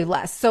probably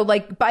less. So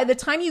like by the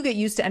time you get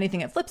used to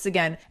anything, it flips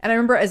again. And I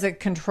remember as a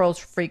control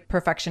freak,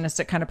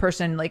 perfectionistic kind of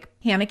person, like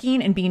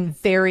panicking and being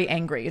very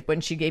angry when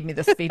she gave me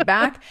this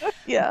feedback.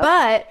 Yeah.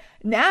 But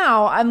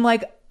now I'm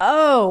like,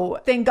 oh,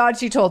 thank God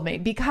she told me,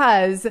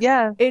 because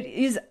yeah, it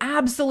is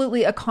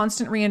absolutely a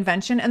constant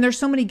reinvention. And there's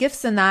so many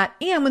gifts in that.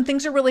 And when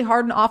things are really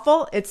hard and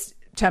awful, it's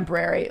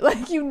temporary.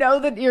 Like,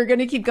 that you're going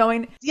to keep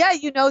going. Yeah.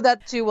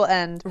 That too will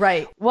end.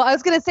 Right. Well, I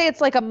was going to say,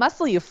 it's like a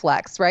muscle you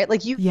flex, right?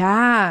 Like you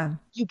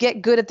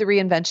get good at the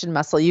reinvention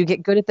muscle. You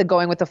get good at the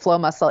going with the flow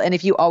muscle. And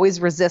if you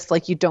always resist,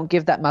 like you don't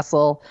give that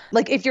muscle,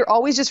 like if you're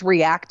always just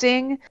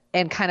reacting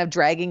and kind of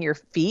dragging your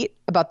feet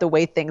about the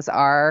way things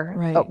are,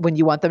 right, when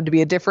you want them to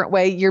be a different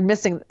way,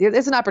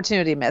 there's an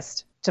opportunity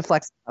missed to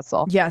flex the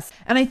muscle. Yes.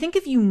 And I think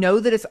if you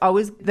know that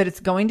it's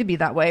going to be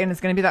that way and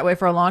it's going to be that way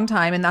for a long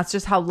time, and that's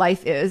just how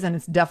life is, and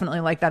it's definitely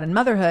like that in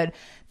motherhood,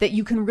 that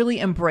you can really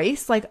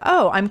embrace, like,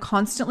 oh, I'm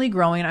constantly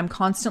growing. I'm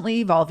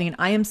constantly evolving.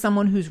 I am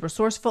someone who's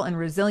resourceful and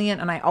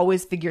resilient, and I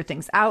always figure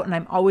things out, and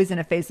I'm always in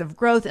a phase of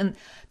growth. And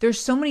there's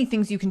so many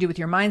things you can do with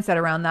your mindset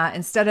around that,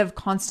 instead of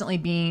constantly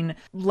being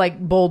like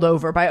bowled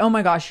over by, oh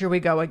my gosh, here we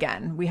go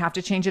again. We have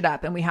to change it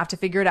up and we have to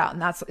figure it out.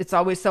 And it's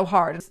always so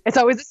hard. It's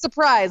always a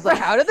surprise. Like,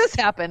 how did this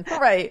happen?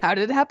 Right. How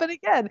did it happen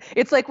again?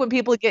 It's like when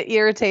people get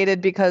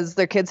irritated because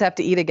their kids have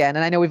to eat again.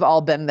 And I know we've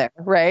all been there,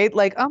 right?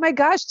 Like, oh my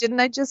gosh, didn't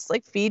I just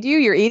like feed you?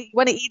 You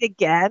want to eat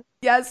again?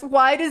 Yes.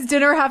 Why does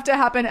dinner have to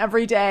happen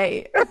every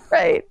day?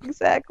 Right.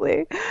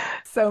 Exactly.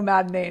 So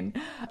maddening.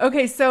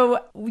 Okay.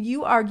 So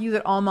you argue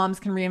that all moms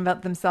can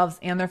reinvent themselves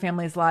and their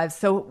families' lives.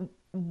 So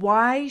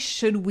why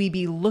should we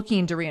be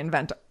looking to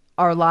reinvent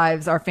our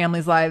lives, our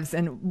families' lives?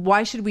 And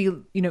why should we,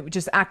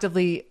 just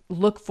actively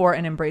look for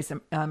and embrace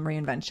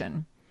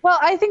reinvention? Well,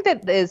 I think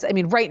that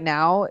right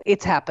now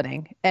it's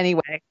happening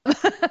anyway.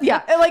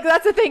 Yeah. Like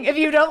that's the thing. If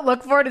you don't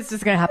look for it, it's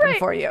just going to happen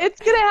for you. It's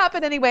going to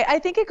happen anyway. I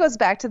think it goes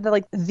back to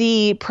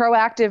the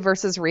proactive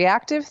versus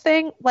reactive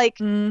thing. Like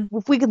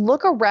if we could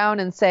look around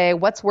and say,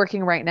 what's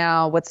working right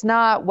now? What's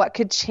not? What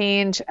could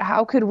change?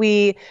 How could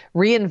we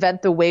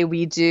reinvent the way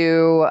we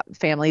do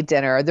family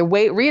dinner,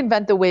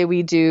 reinvent the way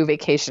we do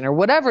vacation, or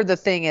whatever the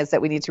thing is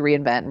that we need to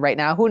reinvent right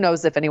now? Who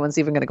knows if anyone's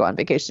even going to go on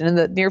vacation in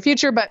the near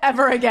future, but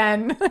ever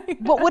again.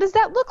 But what does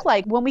that look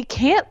like when we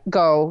can't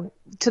go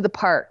to the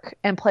park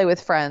and play with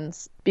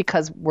friends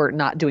because we're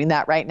not doing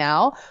that right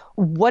now?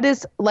 What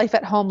does life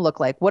at home look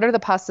like? What are the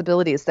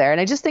possibilities there? And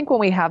I just think when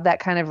we have that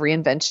kind of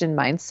reinvention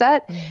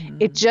mindset,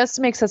 it just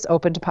makes us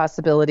open to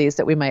possibilities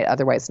that we might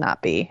otherwise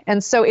not be.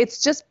 And so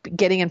it's just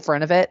getting in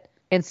front of it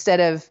instead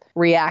of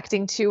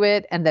reacting to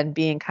it and then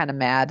being kind of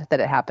mad that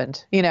it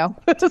happened,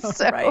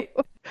 So right.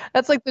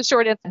 That's like the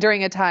short answer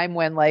during a time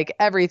when like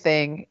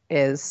everything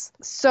is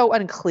so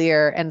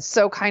unclear and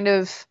so kind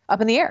of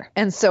up in the air.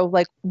 And so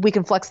like we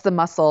can flex the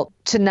muscle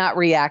to not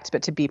react,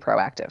 but to be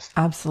proactive.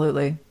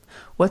 Absolutely.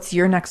 What's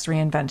your next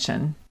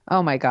reinvention?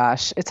 Oh my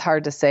gosh, it's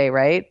hard to say,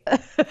 right?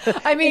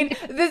 I mean,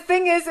 the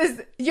thing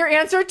is your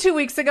answer 2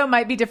 weeks ago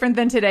might be different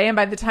than today. And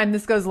by the time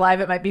this goes live,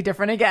 it might be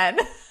different again.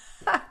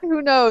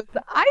 Who knows?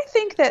 I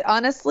think that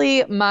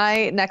honestly,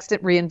 my next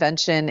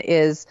reinvention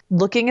is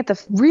looking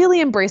at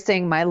really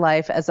embracing my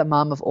life as a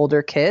mom of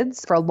older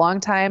kids. For a long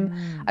time,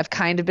 I've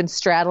kind of been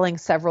straddling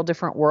several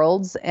different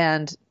worlds.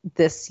 And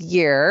this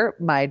year,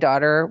 my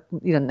daughter,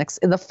 next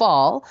in the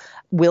fall,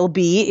 will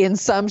be in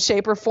some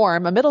shape or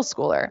form a middle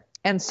schooler.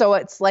 And so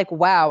it's like,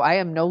 wow, I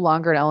am no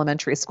longer an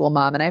elementary school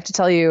mom. And I have to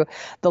tell you,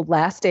 the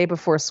last day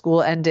before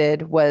school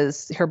ended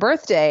was her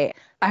birthday.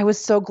 I was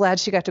so glad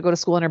she got to go to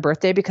school on her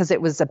birthday because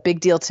it was a big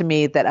deal to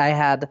me that I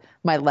had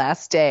my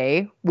last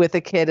day with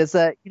a kid as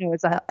an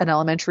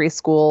elementary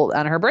school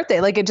on her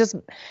birthday. Like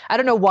I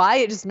don't know why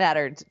it just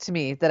mattered to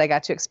me that I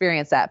got to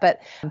experience that,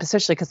 but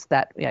especially because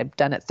I've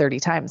done it 30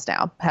 times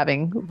now,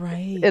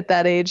 having at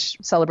that age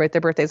celebrate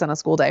their birthdays on a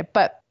school day.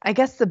 But I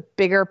guess the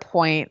bigger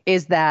point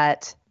is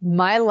that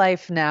my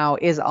life now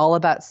is all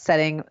about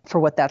setting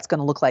for what that's going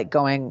to look like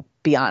going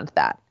beyond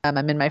that. I'm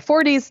in my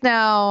 40s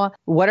now.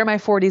 What are my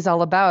 40s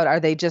all about? Are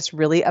they just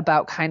really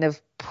about kind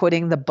of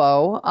putting the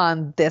bow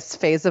on this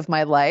phase of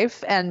my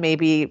life and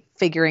maybe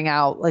figuring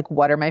out like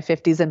what are my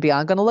 50s and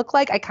beyond going to look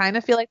like? I kind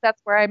of feel like that's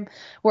where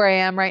I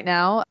am right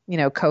now.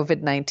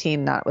 COVID-19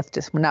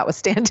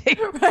 notwithstanding.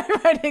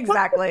 Right,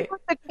 exactly.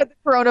 What the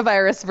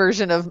coronavirus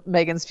version of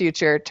Meagan's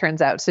future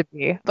turns out to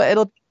be. But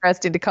it'll be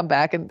interesting to come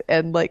back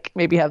and like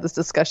maybe have this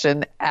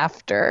discussion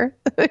after,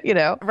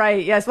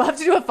 Right. Yes. We'll have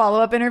to do a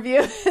follow-up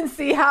interview and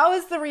see how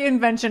is the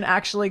reinvention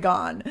actually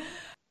gone.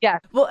 Yeah.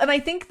 Well, and I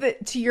think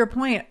that to your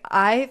point,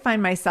 I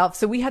find myself,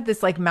 so we had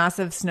this like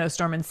massive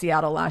snowstorm in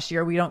Seattle last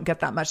year. We don't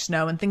get that much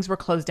snow and things were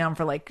closed down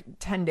for like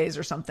 10 days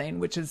or something,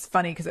 which is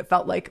funny because it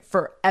felt like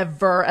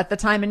forever at the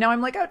time. And now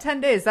I'm like,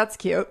 10 days, that's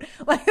cute.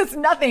 Like it's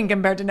nothing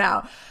compared to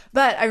now.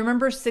 But I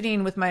remember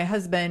sitting with my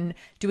husband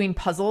doing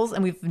puzzles,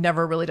 and we've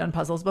never really done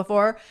puzzles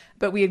before,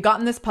 but we had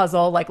gotten this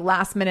puzzle like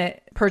last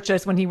minute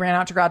purchase when he ran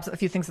out to grab a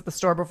few things at the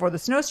store before the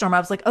snowstorm. I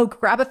was like,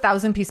 grab a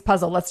 1,000-piece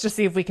puzzle. Let's just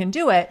see if we can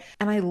do it.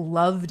 And I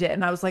loved it.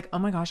 And I was like, oh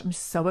my gosh, I'm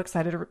so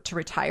excited to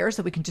retire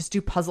so we can just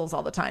do puzzles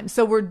all the time.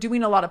 So we're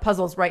doing a lot of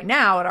puzzles right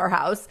now at our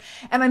house.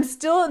 And I'm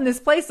still in this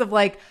place of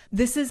like,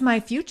 this is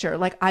my future.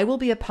 Like I will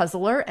be a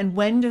puzzler. And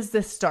when does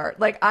this start?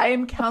 Like I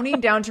am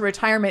counting down to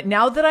retirement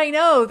now that I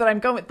know that I'm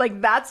going,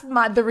 like that's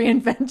the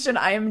reinvention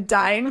I am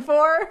dying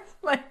for.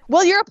 Like,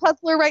 well, you're a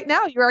puzzler right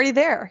now. You're already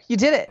there. You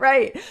did it.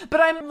 Right. But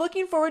I'm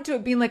looking forward to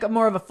it being like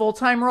more of a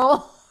full-time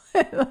role.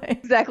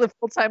 Exactly.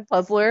 Full-time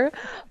puzzler.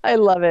 I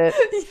love it.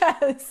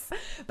 Yes.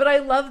 But I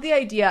love the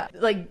idea,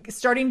 like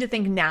starting to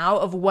think now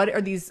of what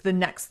are the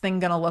next thing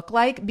going to look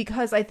like,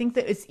 because I think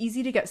that it's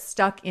easy to get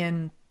stuck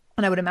in.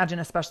 And I would imagine,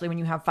 especially when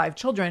you have 5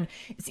 children,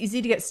 it's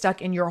easy to get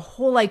stuck in your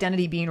whole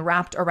identity being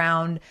wrapped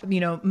around,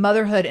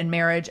 motherhood and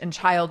marriage and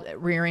child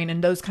rearing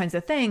and those kinds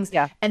of things.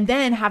 Yeah. And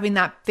then having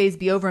that phase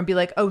be over and be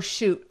like, oh,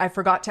 shoot, I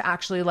forgot to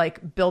actually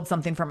like build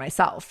something for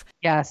myself.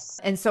 Yes.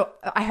 And so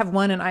I have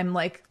one and I'm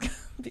like,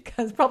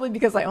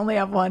 because I only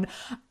have one,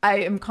 I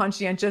am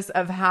conscientious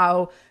of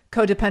how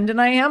codependent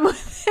I am.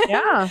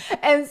 Yeah.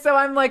 And so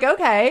I'm like,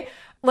 okay.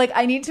 Like,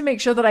 I need to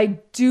make sure that I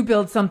do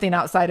build something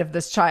outside of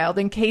this child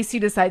in case he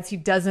decides he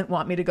doesn't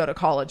want me to go to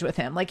college with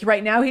him. Like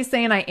right now he's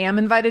saying I am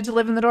invited to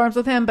live in the dorms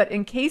with him, but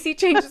in case he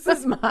changes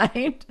his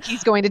mind.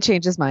 He's going to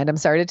change his mind. I'm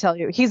sorry to tell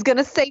you. He's going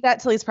to say that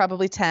till he's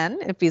probably 10,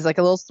 if he's like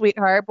a little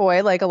sweetheart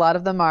boy, like a lot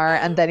of them are.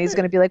 And then he's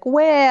going to be like,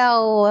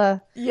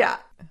 well, yeah.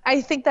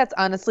 I think that's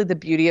honestly the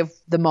beauty of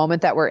the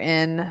moment that we're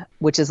in,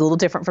 which is a little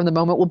different from the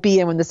moment we'll be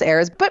in when this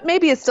airs, but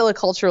maybe it's still a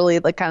culturally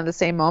like kind of the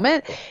same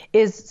moment,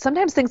 is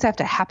sometimes things have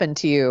to happen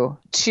to you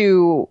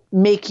to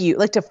make you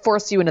like to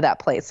force you into that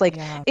place. Like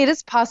It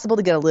is possible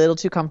to get a little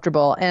too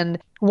comfortable. And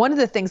one of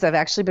the things I've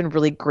actually been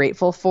really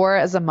grateful for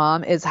as a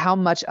mom is how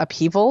much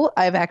upheaval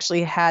I've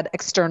actually had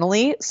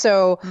externally.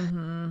 So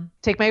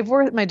take my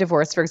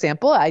divorce, for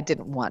example. I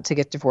didn't want to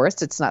get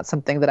divorced. It's not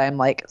something that I'm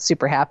like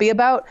super happy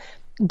about.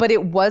 But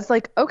it was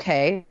like,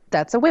 okay,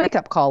 that's a wake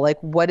up call. Like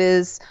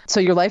so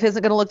your life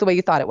isn't going to look the way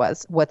you thought it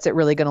was. What's it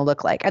really going to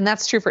look like? And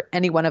that's true for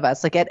any one of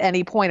us. Like at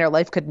any point, our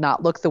life could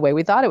not look the way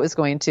we thought it was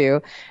going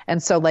to.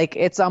 And so like,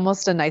 it's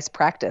almost a nice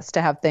practice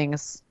to have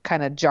things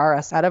kind of jar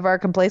us out of our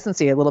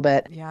complacency a little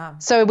bit. Yeah.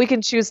 So we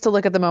can choose to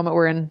look at the moment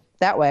we're in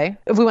that way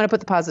if we want to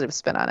put the positive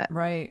spin on it.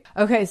 Right.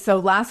 Okay. So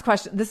last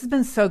question. This has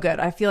been so good.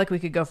 I feel like we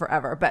could go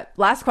forever, but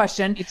last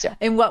question.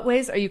 In what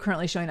ways are you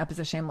currently showing up as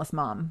a shameless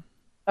mom?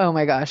 Oh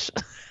my gosh.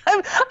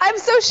 I'm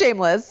so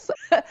shameless.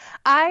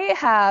 I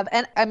have,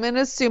 and I'm going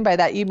to assume by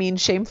that you mean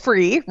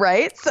shame-free,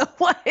 right? So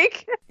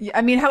like,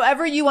 I mean,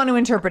 however you want to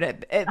interpret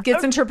it, it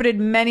gets interpreted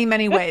many,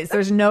 many ways.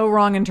 There's no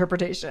wrong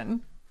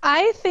interpretation.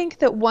 I think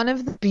that one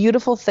of the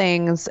beautiful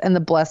things and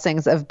the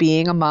blessings of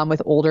being a mom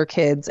with older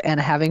kids and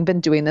having been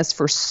doing this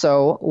for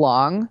so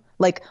long,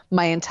 like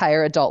my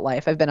entire adult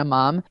life, I've been a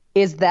mom,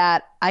 is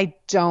that I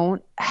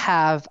don't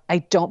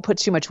put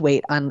too much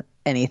weight on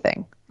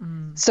anything.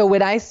 So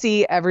when I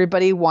see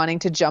everybody wanting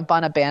to jump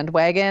on a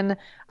bandwagon,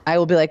 I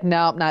will be like,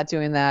 no, I'm not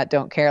doing that.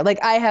 Don't care. Like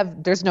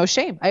there's no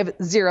shame. I have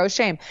zero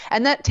shame.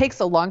 And that takes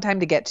a long time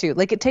to get to.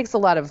 Like it takes a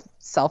lot of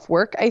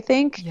self-work, I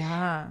think.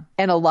 Yeah.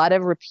 And a lot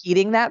of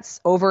repeating that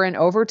over and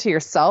over to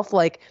yourself.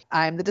 Like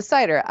I'm the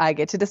decider. I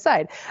get to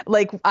decide.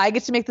 Like I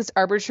get to make this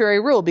arbitrary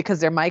rule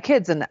because they're my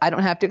kids and I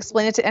don't have to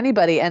explain it to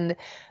anybody. And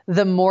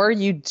the more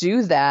you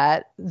do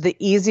that, the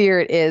easier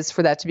it is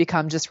for that to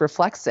become just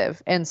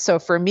reflexive. And so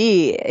for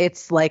me,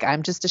 it's like,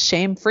 I'm just a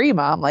shame-free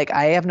mom. Like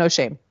I have no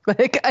shame.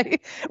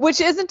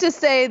 Which isn't to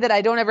say that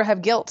I don't ever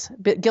have guilt,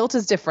 but guilt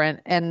is different.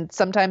 And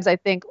sometimes I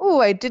think, oh,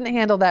 I didn't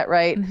handle that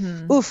right.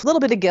 Oof, a little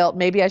bit of guilt.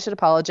 Maybe I should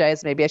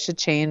apologize. Maybe I should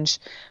change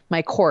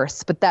my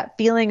course. But that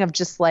feeling of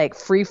just like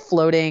free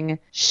floating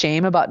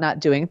shame about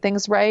not doing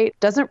things right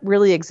doesn't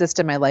really exist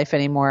in my life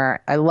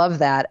anymore. I love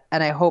that.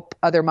 And I hope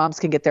other moms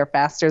can get there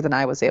faster than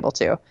I was able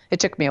to. It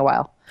took me a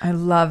while. I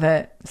love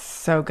it.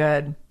 So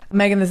good.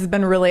 Meagan, this has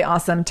been really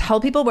awesome.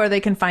 Tell people where they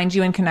can find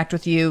you and connect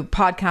with you,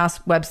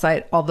 podcast,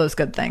 website, all those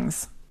good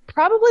things.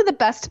 Probably the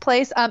best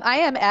place. I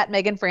am at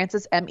Meagan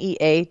Francis,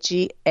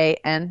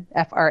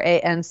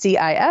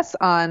 MEaganFrancis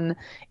on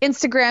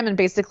Instagram and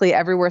basically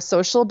everywhere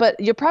social. But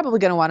you're probably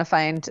going to want to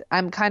find,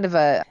 I'm kind of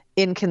a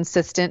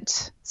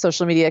inconsistent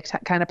social media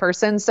kind of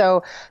person.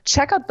 So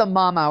check out the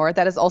Mom Hour.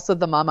 That is also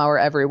the Mom Hour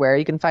everywhere.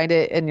 You can find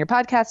it in your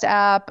podcast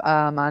app,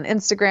 on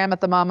Instagram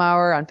at the Mom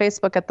Hour, on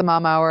Facebook at the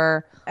Mom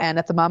Hour, and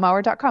at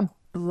themomhour.com.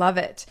 Love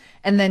it.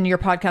 And then your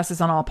podcast is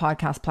on all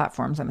podcast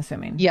platforms, I'm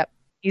assuming. Yep.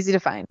 Easy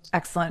to find.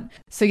 Excellent.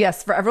 So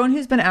yes, for everyone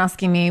who's been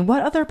asking me,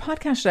 what other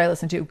podcast should I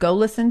listen to? Go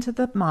listen to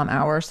the Mom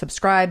Hour,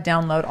 subscribe,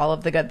 download, all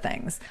of the good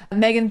things.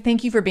 Meagan,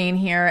 thank you for being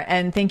here.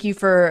 And thank you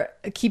for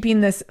keeping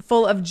this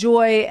full of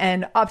joy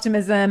and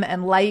optimism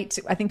and light.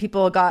 I think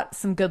people got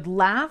some good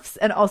laughs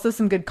and also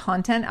some good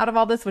content out of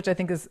all this, which I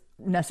think is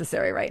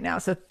necessary right now.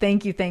 So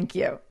thank you. Thank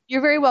you. You're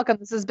very welcome.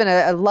 This has been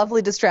a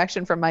lovely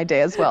distraction from my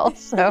day as well.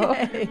 So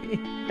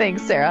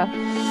thanks, Sarah.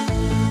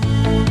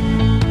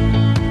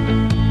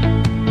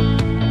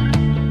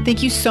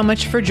 Thank you so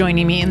much for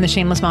joining me in the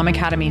Shameless Mom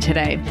Academy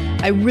today.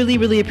 I really,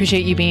 really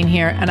appreciate you being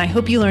here, and I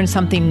hope you learned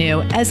something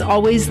new. As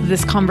always,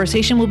 this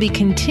conversation will be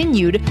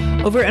continued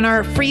over in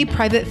our free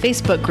private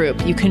Facebook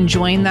group. You can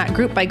join that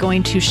group by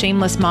going to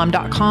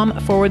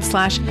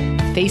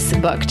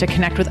shamelessmom.com/Facebook to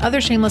connect with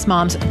other shameless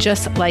moms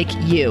just like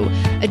you.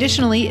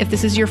 Additionally, if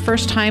this is your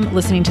first time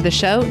listening to the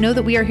show, know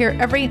that we are here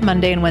every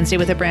Monday and Wednesday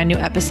with a brand new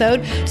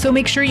episode. So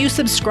make sure you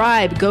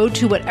subscribe. Go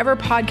to whatever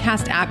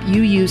podcast app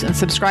you use and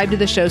subscribe to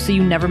the show so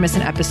you never miss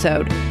an episode.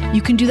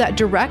 You can do that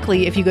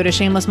directly if you go to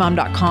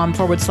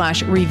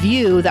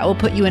shamelessmom.com/review. That will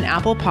put you in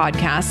Apple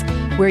Podcasts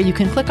where you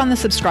can click on the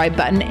subscribe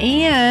button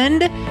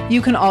and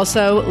you can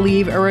also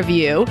leave a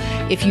review.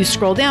 If you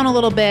scroll down a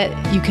little bit,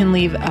 you can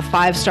leave a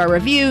 5-star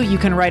review. You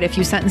can write a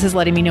few sentences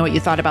letting me know what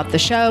you thought about the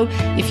show.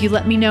 If you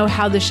let me know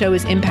how the show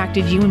has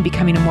impacted you in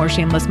becoming a more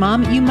shameless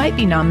mom, you might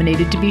be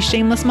nominated to be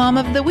Shameless Mom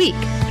of the Week.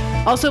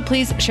 Also,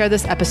 please share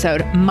this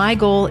episode. My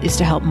goal is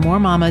to help more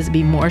mamas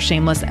be more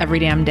shameless every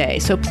damn day.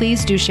 So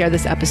please do share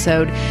this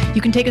episode.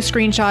 You can take a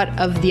screenshot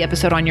of the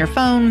episode on your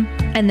phone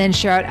and then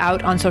share it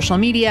out on social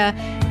media.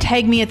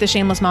 Tag me at the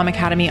Shameless Mom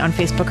Academy on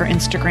Facebook or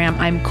Instagram.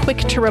 I'm quick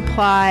to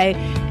reply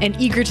and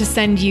eager to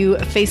send you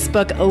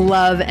Facebook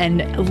love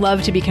and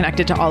love to be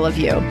connected to all of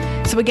you.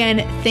 So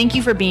again, thank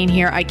you for being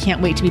here. I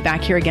can't wait to be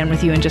back here again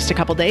with you in just a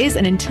couple days.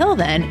 And until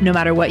then, no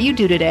matter what you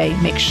do today,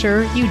 make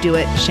sure you do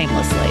it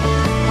shamelessly.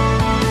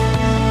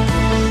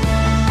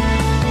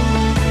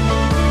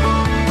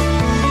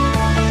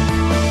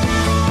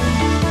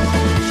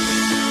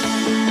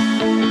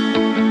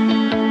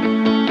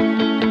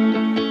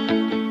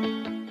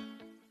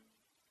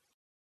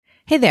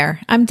 Hey there,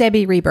 I'm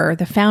Debbie Reber,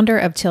 the founder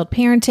of Tilt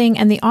Parenting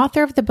and the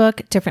author of the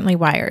book Differently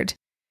Wired.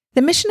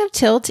 The mission of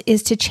Tilt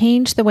is to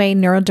change the way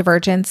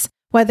neurodivergence,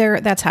 whether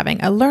that's having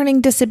a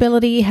learning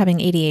disability, having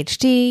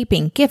ADHD,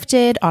 being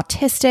gifted,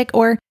 autistic,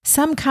 or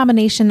some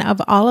combination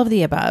of all of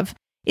the above,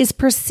 is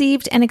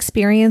perceived and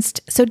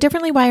experienced so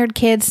differently wired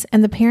kids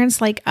and the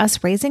parents like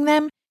us raising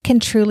them can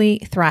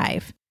truly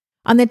thrive.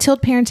 On the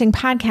Tilt Parenting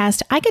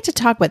podcast, I get to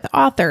talk with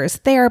authors,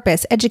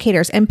 therapists,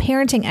 educators, and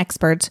parenting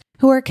experts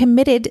who are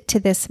committed to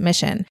this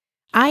mission.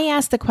 I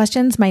ask the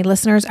questions my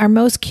listeners are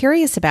most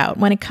curious about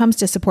when it comes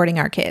to supporting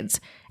our kids.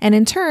 And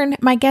in turn,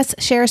 my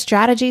guests share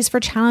strategies for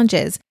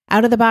challenges,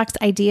 out-of-the-box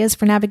ideas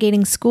for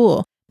navigating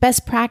school,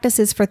 best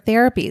practices for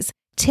therapies,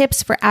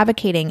 tips for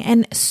advocating,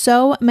 and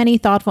so many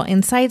thoughtful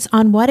insights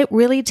on what it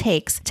really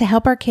takes to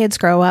help our kids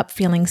grow up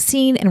feeling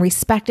seen and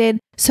respected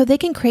so they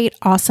can create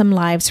awesome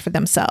lives for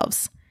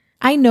themselves.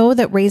 I know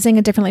that raising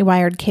a differently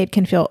wired kid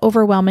can feel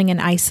overwhelming and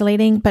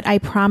isolating, but I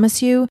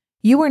promise you,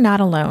 you are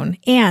not alone,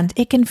 and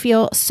it can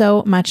feel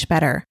so much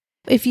better.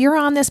 If you're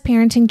on this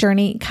parenting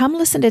journey, come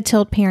listen to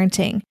Tilt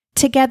Parenting.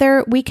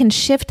 Together, we can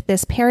shift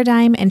this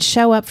paradigm and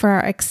show up for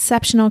our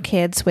exceptional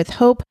kids with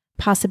hope,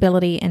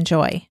 possibility, and joy.